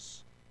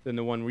Jesus than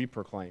the one we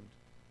proclaimed,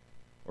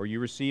 or you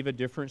receive a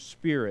different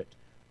spirit,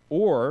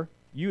 or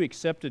you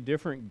accept a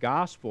different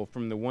gospel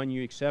from the one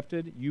you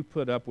accepted, you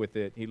put up with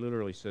it, he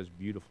literally says,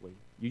 beautifully.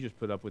 You just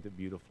put up with it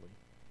beautifully.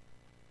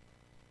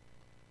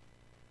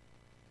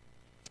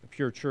 A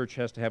pure church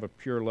has to have a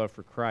pure love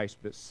for Christ,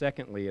 but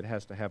secondly, it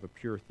has to have a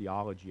pure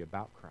theology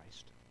about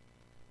Christ.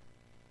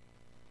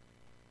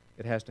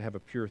 It has to have a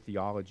pure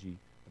theology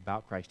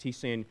about Christ. He's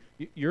saying,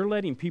 you're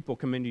letting people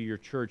come into your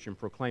church and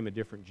proclaim a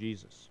different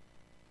Jesus.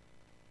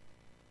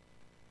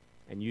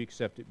 And you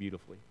accept it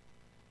beautifully.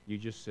 You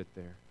just sit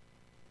there.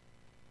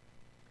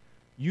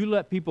 You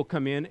let people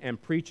come in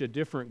and preach a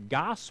different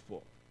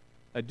gospel,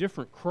 a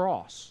different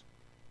cross,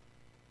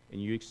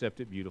 and you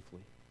accept it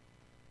beautifully.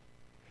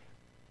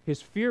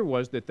 His fear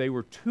was that they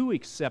were too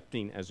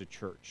accepting as a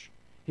church.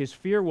 His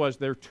fear was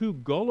they're too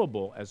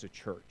gullible as a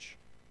church.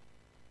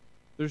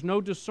 There's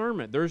no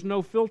discernment. There's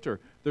no filter.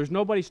 There's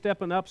nobody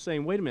stepping up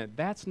saying, wait a minute,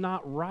 that's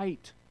not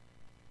right.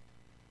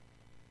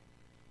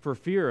 For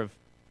fear of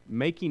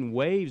making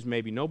waves,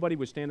 maybe nobody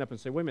would stand up and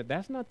say, wait a minute,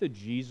 that's not the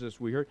Jesus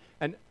we heard.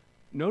 And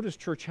notice,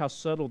 church, how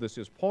subtle this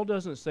is. Paul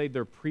doesn't say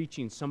they're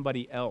preaching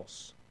somebody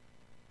else.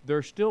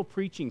 They're still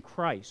preaching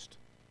Christ.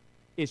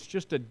 It's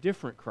just a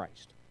different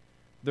Christ.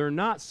 They're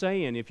not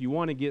saying if you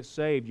want to get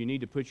saved, you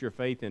need to put your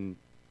faith in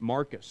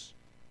Marcus.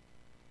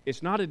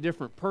 It's not a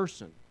different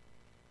person.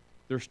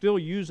 They're still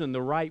using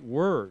the right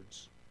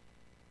words.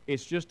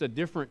 It's just a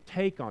different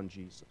take on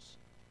Jesus.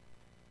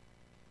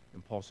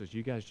 And Paul says,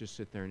 you guys just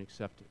sit there and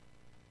accept it.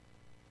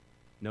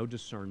 No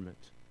discernment.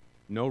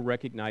 No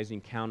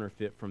recognizing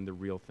counterfeit from the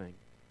real thing.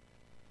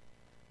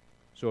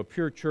 So a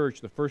pure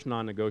church, the first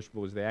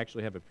non-negotiable is they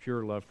actually have a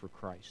pure love for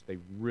Christ. They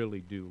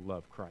really do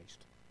love Christ.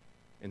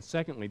 And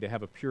secondly, they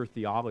have a pure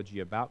theology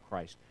about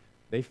Christ.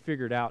 They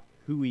figured out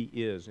who he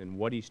is and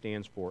what he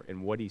stands for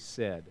and what he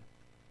said.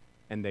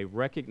 And they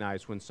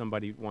recognize when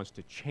somebody wants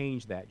to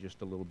change that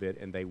just a little bit,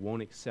 and they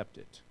won't accept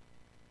it.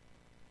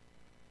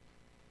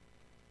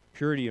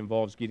 Purity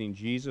involves getting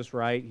Jesus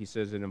right. He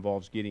says it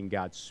involves getting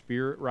God's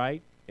Spirit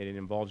right, and it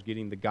involves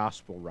getting the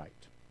gospel right.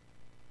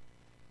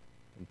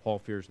 And Paul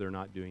fears they're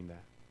not doing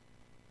that.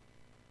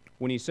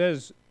 When he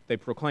says they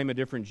proclaim a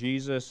different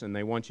Jesus and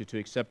they want you to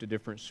accept a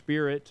different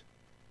spirit,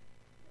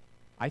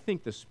 I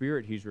think the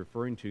spirit he's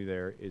referring to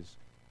there is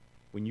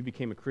when you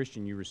became a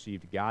Christian, you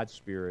received God's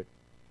Spirit,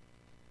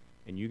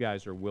 and you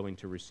guys are willing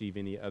to receive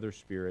any other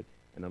spirit.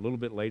 And a little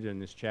bit later in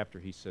this chapter,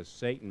 he says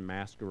Satan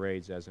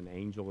masquerades as an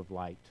angel of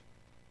light.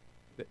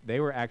 They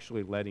were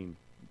actually letting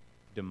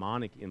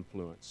demonic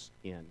influence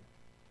in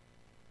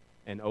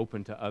and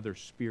open to other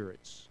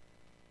spirits.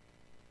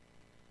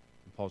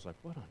 And Paul's like,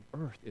 what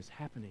on earth is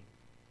happening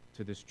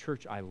to this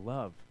church I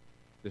love,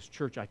 this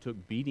church I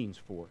took beatings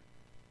for,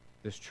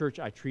 this church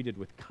I treated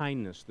with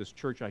kindness, this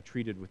church I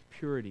treated with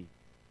purity,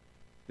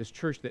 this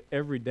church that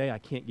every day I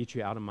can't get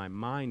you out of my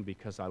mind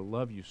because I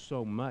love you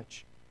so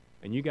much.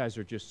 And you guys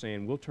are just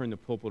saying, we'll turn the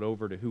pulpit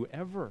over to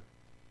whoever.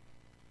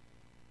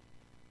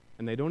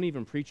 And they don't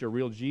even preach a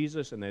real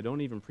Jesus, and they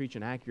don't even preach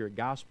an accurate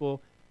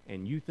gospel,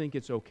 and you think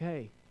it's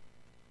okay.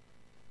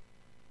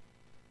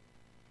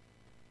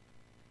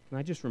 Can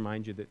I just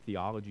remind you that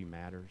theology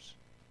matters?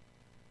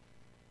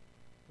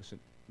 Listen,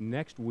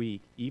 next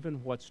week,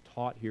 even what's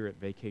taught here at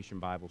Vacation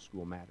Bible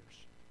School matters.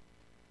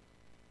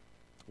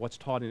 What's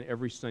taught in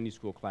every Sunday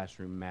school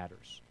classroom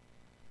matters.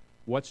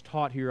 What's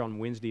taught here on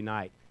Wednesday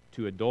night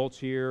to adults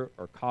here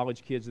or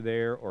college kids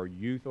there or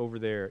youth over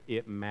there,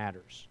 it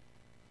matters.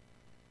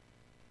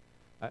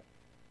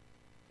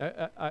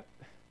 I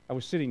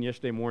was sitting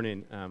yesterday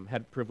morning,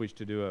 had the privilege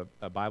to do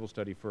a Bible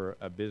study for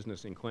a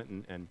business in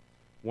Clinton, and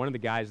one of the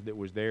guys that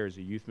was there is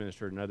a youth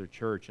minister at another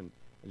church, and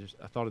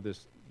I thought of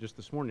this just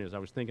this morning as I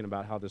was thinking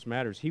about how this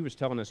matters. He was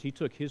telling us he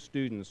took his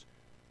students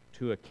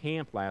to a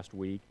camp last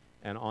week,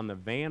 and on the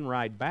van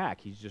ride back,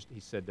 he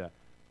said,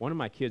 one of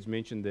my kids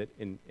mentioned that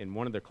in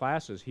one of their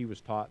classes, he was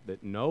taught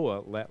that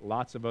Noah let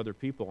lots of other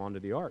people onto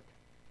the ark,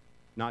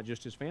 not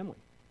just his family.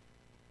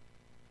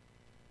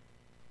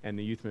 And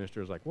the youth minister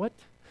was like, what?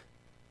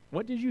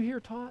 What did you hear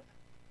taught?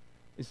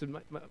 He said,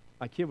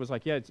 my kid was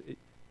like, yeah,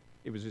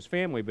 it was his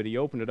family, but he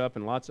opened it up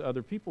and lots of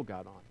other people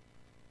got on.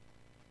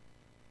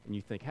 And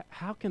you think,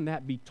 how can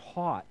that be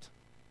taught?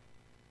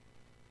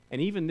 And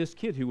even this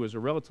kid who was a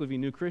relatively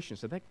new Christian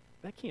said,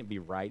 that can't be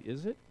right,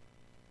 is it?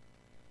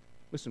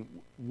 Listen,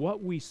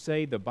 what we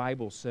say the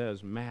Bible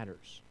says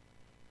matters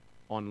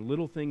on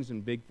little things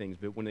and big things,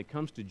 but when it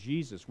comes to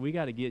Jesus, we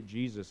got to get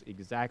Jesus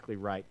exactly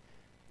right.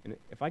 And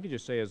if I could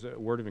just say as a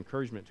word of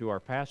encouragement to our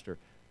pastor,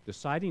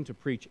 deciding to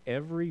preach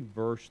every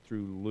verse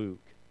through Luke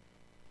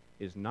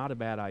is not a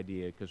bad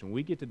idea, because when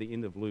we get to the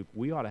end of Luke,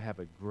 we ought to have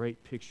a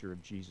great picture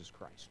of Jesus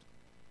Christ.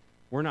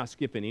 We're not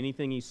skipping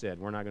anything he said.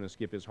 We're not going to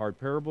skip his hard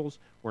parables.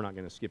 We're not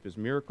going to skip his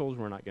miracles.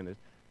 We're not going to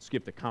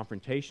skip the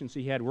confrontations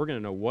he had. We're going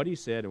to know what he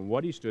said and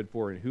what he stood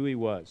for and who he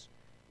was.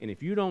 And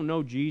if you don't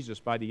know Jesus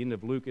by the end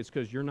of Luke, it's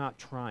because you're not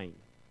trying.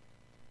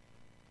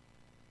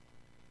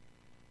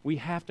 We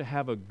have to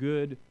have a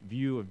good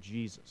view of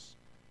Jesus.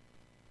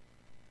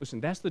 Listen,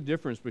 that's the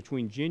difference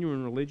between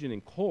genuine religion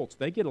and cults.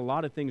 They get a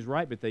lot of things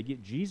right, but they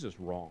get Jesus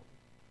wrong.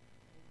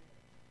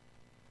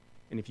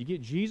 And if you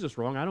get Jesus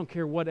wrong, I don't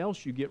care what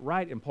else you get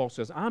right. And Paul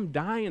says, I'm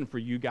dying for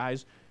you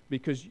guys,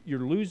 because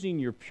you're losing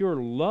your pure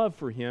love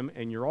for him,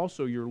 and you're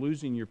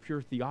losing your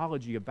pure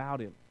theology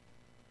about him.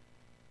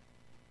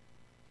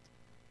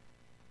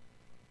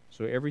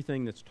 So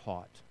everything that's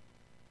taught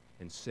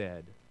and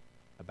said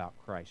about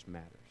Christ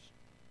matters.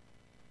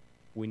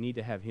 We need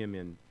to have him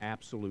in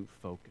absolute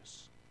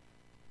focus.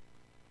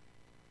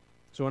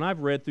 So when I've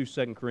read through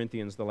 2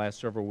 Corinthians the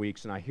last several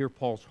weeks, and I hear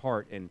Paul's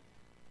heart, and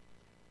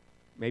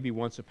maybe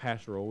once a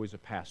pastor, always a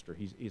pastor.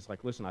 He's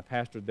like, listen, I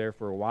pastored there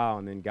for a while,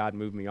 and then God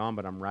moved me on,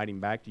 but I'm writing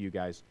back to you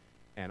guys,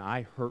 and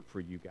I hurt for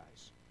you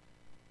guys.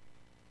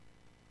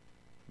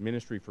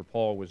 Ministry for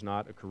Paul was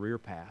not a career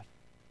path.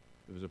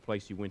 It was a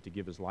place he went to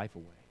give his life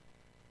away.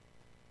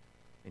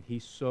 And he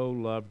so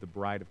loved the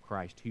bride of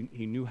Christ.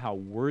 He knew how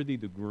worthy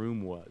the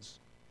groom was.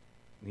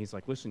 And he's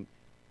like, listen,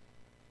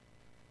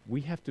 we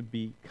have to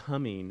be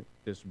becoming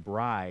this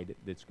bride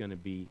that's going to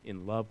be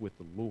in love with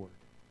the Lord.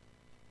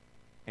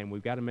 And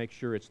we've got to make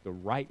sure it's the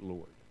right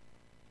Lord.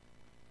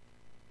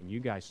 And you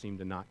guys seem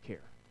to not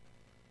care.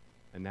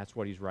 And that's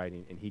what he's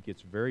writing. And he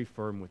gets very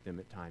firm with them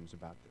at times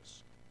about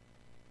this.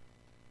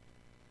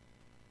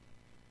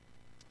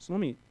 So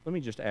let me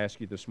just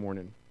ask you this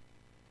morning,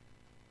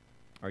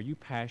 are you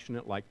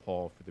passionate like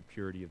Paul for the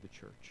purity of the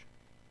church?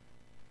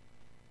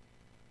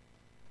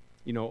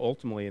 You know,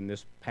 ultimately in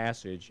this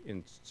passage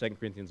in 2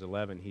 Corinthians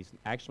 11, he's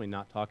actually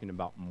not talking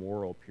about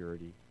moral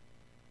purity.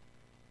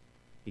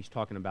 He's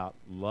talking about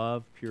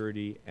love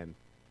purity and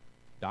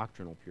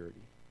doctrinal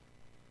purity.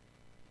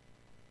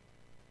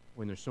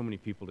 When there's so many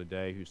people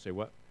today who say,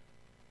 what,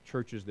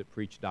 churches that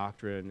preach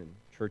doctrine and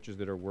churches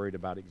that are worried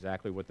about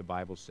exactly what the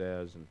Bible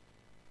says, and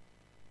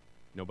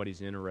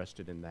nobody's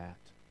interested in that.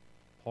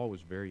 Paul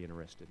was very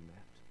interested in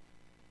that.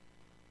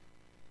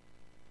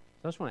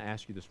 So I just want to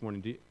ask you this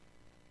morning,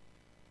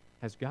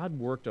 has God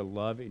worked a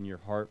love in your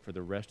heart for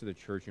the rest of the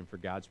church and for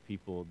God's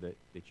people that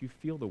you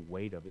feel the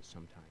weight of it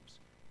sometimes?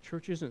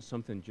 Church isn't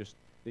something just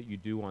that you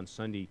do on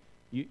Sunday.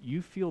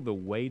 You feel the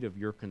weight of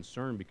your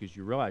concern because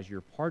you realize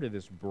you're part of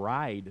this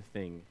bride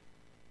thing.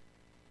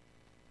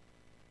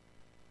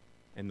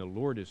 And the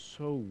Lord is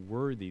so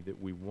worthy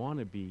that we want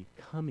to be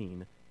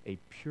becoming a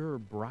pure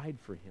bride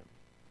for him.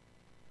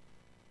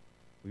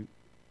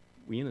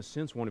 We in a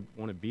sense want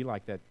to be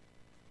like that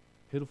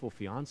pitiful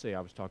fiance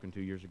I was talking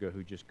to years ago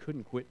who just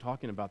couldn't quit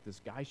talking about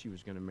this guy she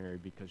was going to marry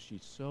because she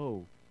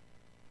so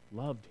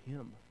loved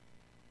him.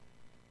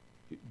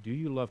 Do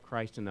you love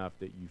Christ enough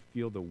that you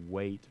feel the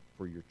weight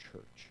for your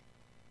church?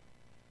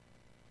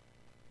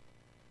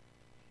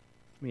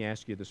 Let me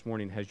ask you this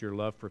morning, has your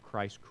love for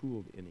Christ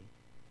cooled any?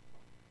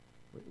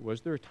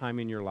 Was there a time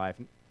in your life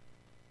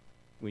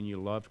when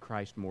you loved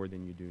Christ more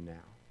than you do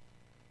now?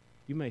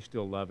 You may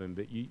still love him,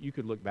 but you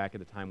could look back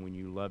at a time when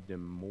you loved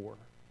him more.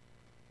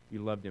 You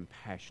loved him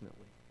passionately.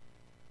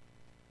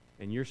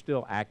 And you're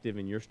still active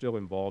and you're still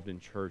involved in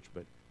church,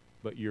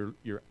 but your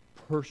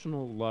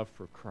personal love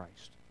for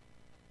Christ.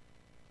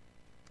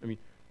 I mean,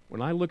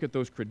 when I look at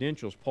those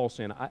credentials, Paul's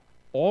saying,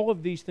 all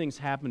of these things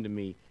happened to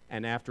me,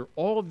 and after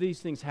all of these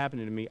things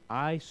happening to me,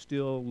 I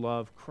still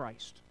love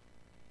Christ.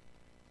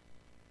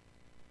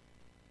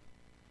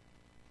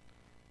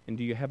 And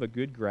do you have a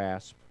good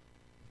grasp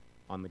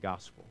on the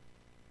gospel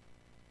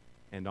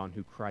and on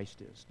who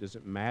Christ is? Does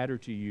it matter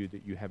to you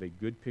that you have a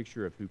good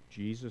picture of who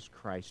Jesus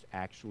Christ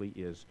actually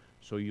is,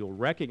 so you'll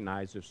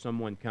recognize if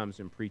someone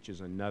comes and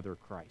preaches another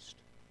Christ?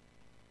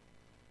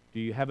 Do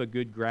you have a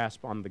good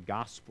grasp on the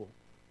gospel,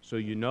 so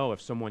you know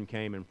if someone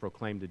came and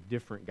proclaimed a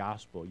different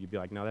gospel, you'd be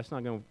like, no, that's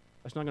not going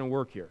to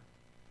work here.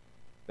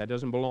 That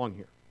doesn't belong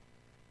here.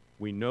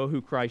 We know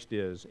who Christ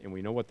is, and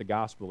we know what the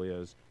gospel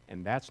is,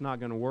 and that's not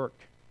going to work.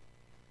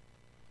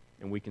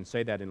 And we can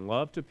say that in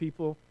love to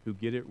people who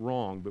get it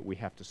wrong, but we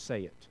have to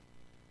say it.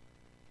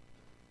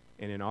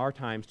 And in our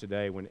times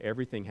today, when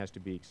everything has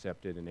to be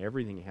accepted and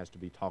everything has to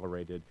be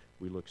tolerated,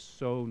 we look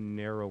so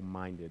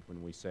narrow-minded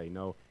when we say,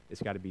 no,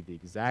 it's got to be the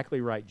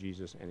exactly right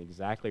Jesus and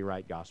exactly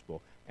right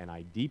gospel, and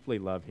I deeply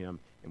love him.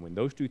 And when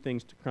those two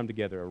things come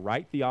together, a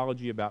right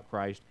theology about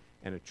Christ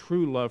and a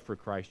true love for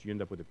Christ, you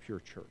end up with a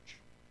pure church.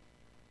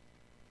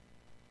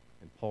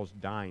 And Paul's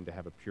dying to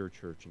have a pure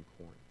church in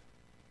Corinth.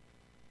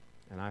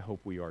 And I hope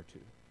we are too.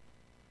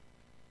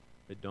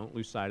 But don't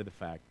lose sight of the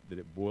fact that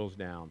it boils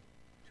down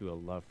to a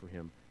love for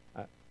him.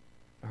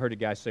 I heard a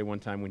guy say one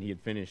time when he had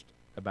finished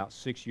about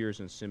 6 years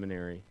in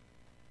seminary,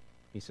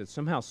 He said,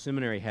 somehow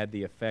seminary had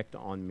the effect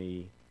on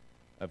me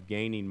of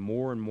gaining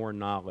more and more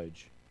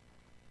knowledge,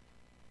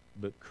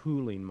 but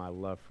cooling my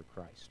love for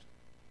Christ.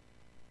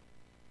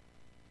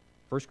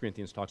 1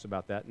 Corinthians talks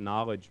about that.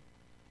 Knowledge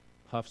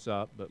puffs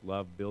up, but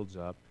love builds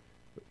up.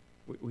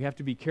 We have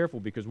to be careful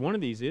because one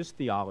of these is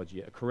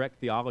theology, a correct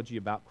theology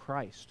about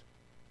Christ.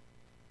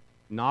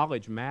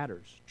 Knowledge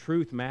matters.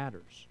 Truth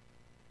matters.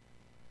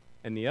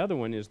 And the other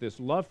one is this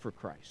love for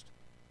Christ.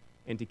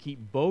 And to keep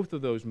both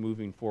of those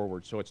moving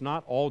forward. So it's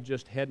not all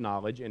just head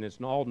knowledge, and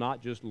it's all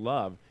not just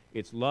love.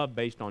 It's love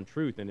based on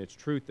truth, and it's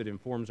truth that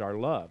informs our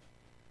love.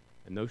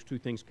 And those two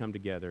things come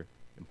together,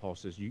 and Paul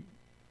says, you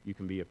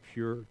can be a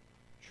pure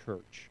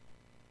church.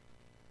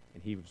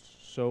 And he was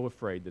so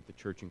afraid that the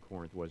church in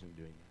Corinth wasn't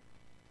doing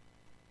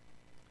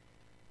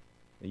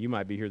that. Now, you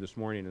might be here this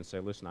morning and say,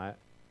 listen,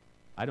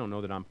 I don't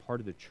know that I'm part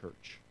of the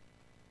church.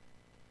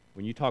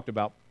 When you talked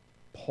about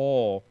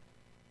Paul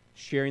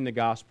sharing the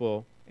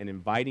gospel and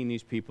inviting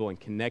these people and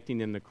connecting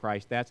them to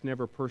Christ, that's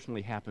never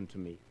personally happened to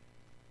me.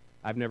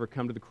 I've never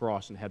come to the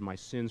cross and had my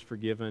sins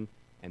forgiven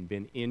and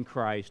been in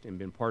Christ and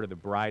been part of the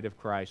bride of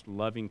Christ,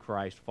 loving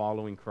Christ,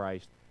 following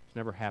Christ. It's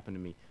never happened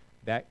to me.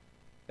 That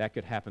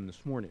could happen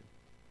this morning.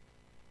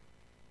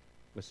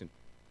 Listen,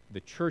 the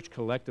church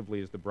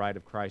collectively is the bride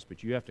of Christ,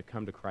 but you have to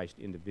come to Christ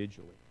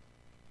individually.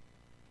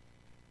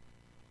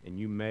 And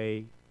you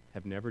may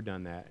have never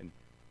done that. And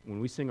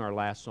when we sing our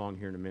last song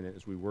here in a minute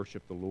as we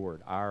worship the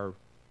Lord, our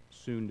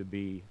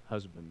soon-to-be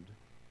husband,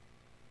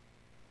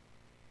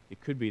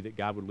 it could be that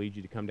God would lead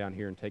you to come down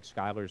here and take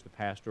Skylar as the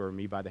pastor or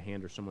me by the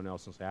hand or someone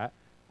else and say,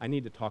 I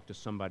need to talk to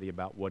somebody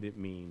about what it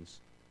means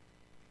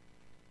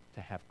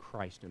to have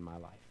Christ in my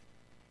life,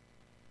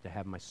 to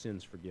have my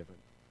sins forgiven,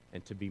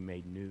 and to be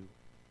made new.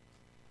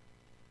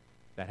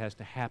 That has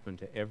to happen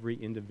to every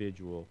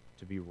individual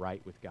to be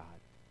right with God.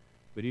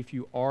 But if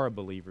you are a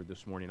believer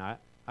this morning,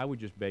 I would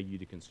just beg you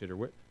to consider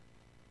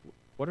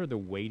what are the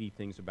weighty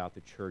things about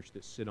the church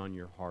that sit on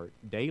your heart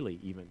daily,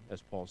 even,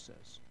 as Paul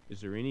says?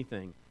 Is there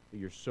anything that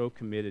you're so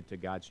committed to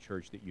God's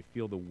church that you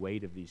feel the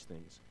weight of these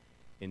things?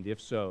 And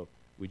if so,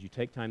 would you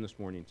take time this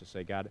morning to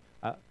say, God,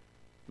 I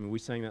mean, we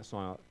sang that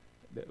song,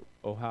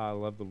 oh, how I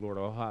love the Lord,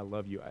 oh, how I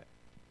love you. I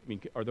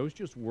mean, are those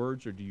just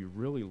words, or do you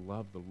really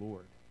love the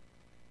Lord?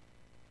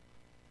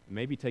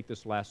 Maybe take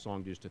this last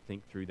song just to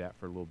think through that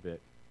for a little bit.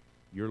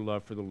 Your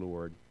love for the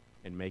Lord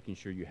and making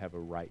sure you have a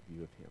right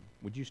view of Him.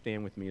 Would you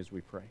stand with me as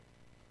we pray?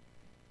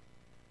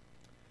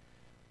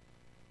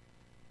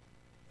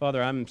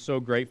 Father, I'm so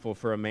grateful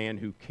for a man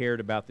who cared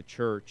about the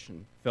church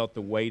and felt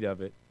the weight of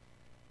it.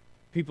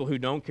 People who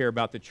don't care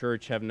about the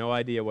church have no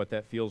idea what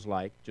that feels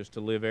like, just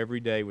to live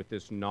every day with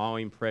this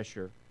gnawing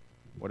pressure.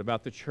 What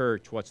about the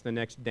church? What's the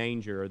next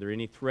danger? Are there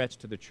any threats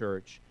to the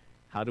church?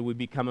 How do we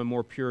become a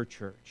more pure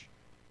church?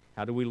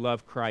 How do we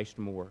love Christ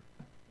more?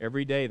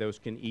 Every day those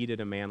can eat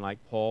at a man like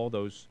Paul.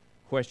 Those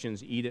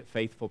questions eat at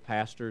faithful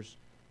pastors.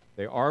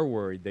 They are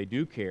worried. They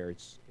do care.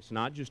 It's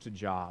not just a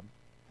job.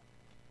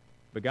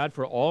 But God,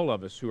 for all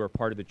of us who are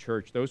part of the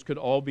church, those could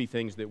all be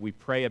things that we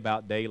pray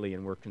about daily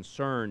and we're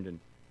concerned and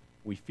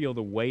we feel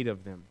the weight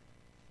of them.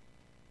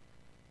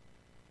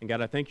 And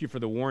God, I thank you for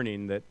the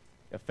warning that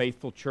a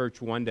faithful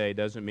church one day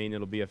doesn't mean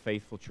it'll be a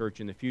faithful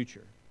church in the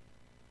future.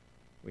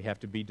 We have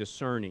to be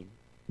discerning.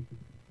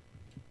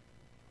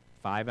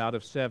 5 out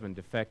of 7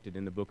 defected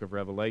in the book of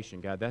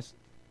Revelation. God,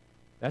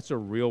 that's a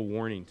real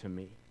warning to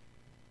me.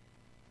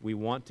 We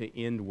want to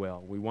end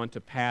well. We want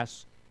to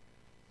pass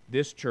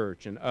this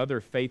church and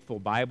other faithful,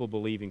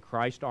 Bible-believing,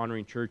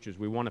 Christ-honoring churches.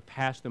 We want to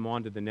pass them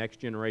on to the next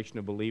generation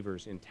of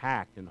believers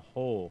intact and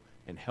whole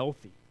and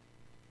healthy.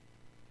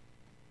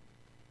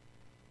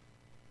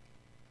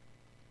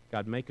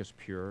 God, make us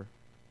pure.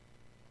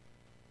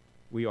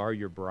 We are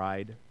your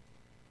bride.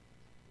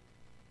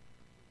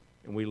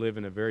 And we live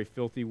in a very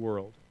filthy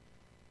world.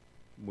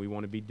 We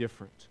want to be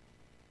different.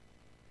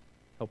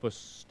 Help us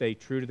stay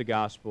true to the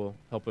gospel.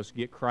 Help us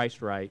get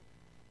Christ right.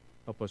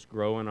 Help us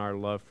grow in our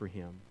love for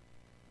Him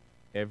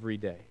every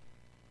day.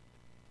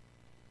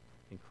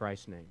 In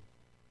Christ's name,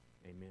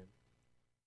 amen.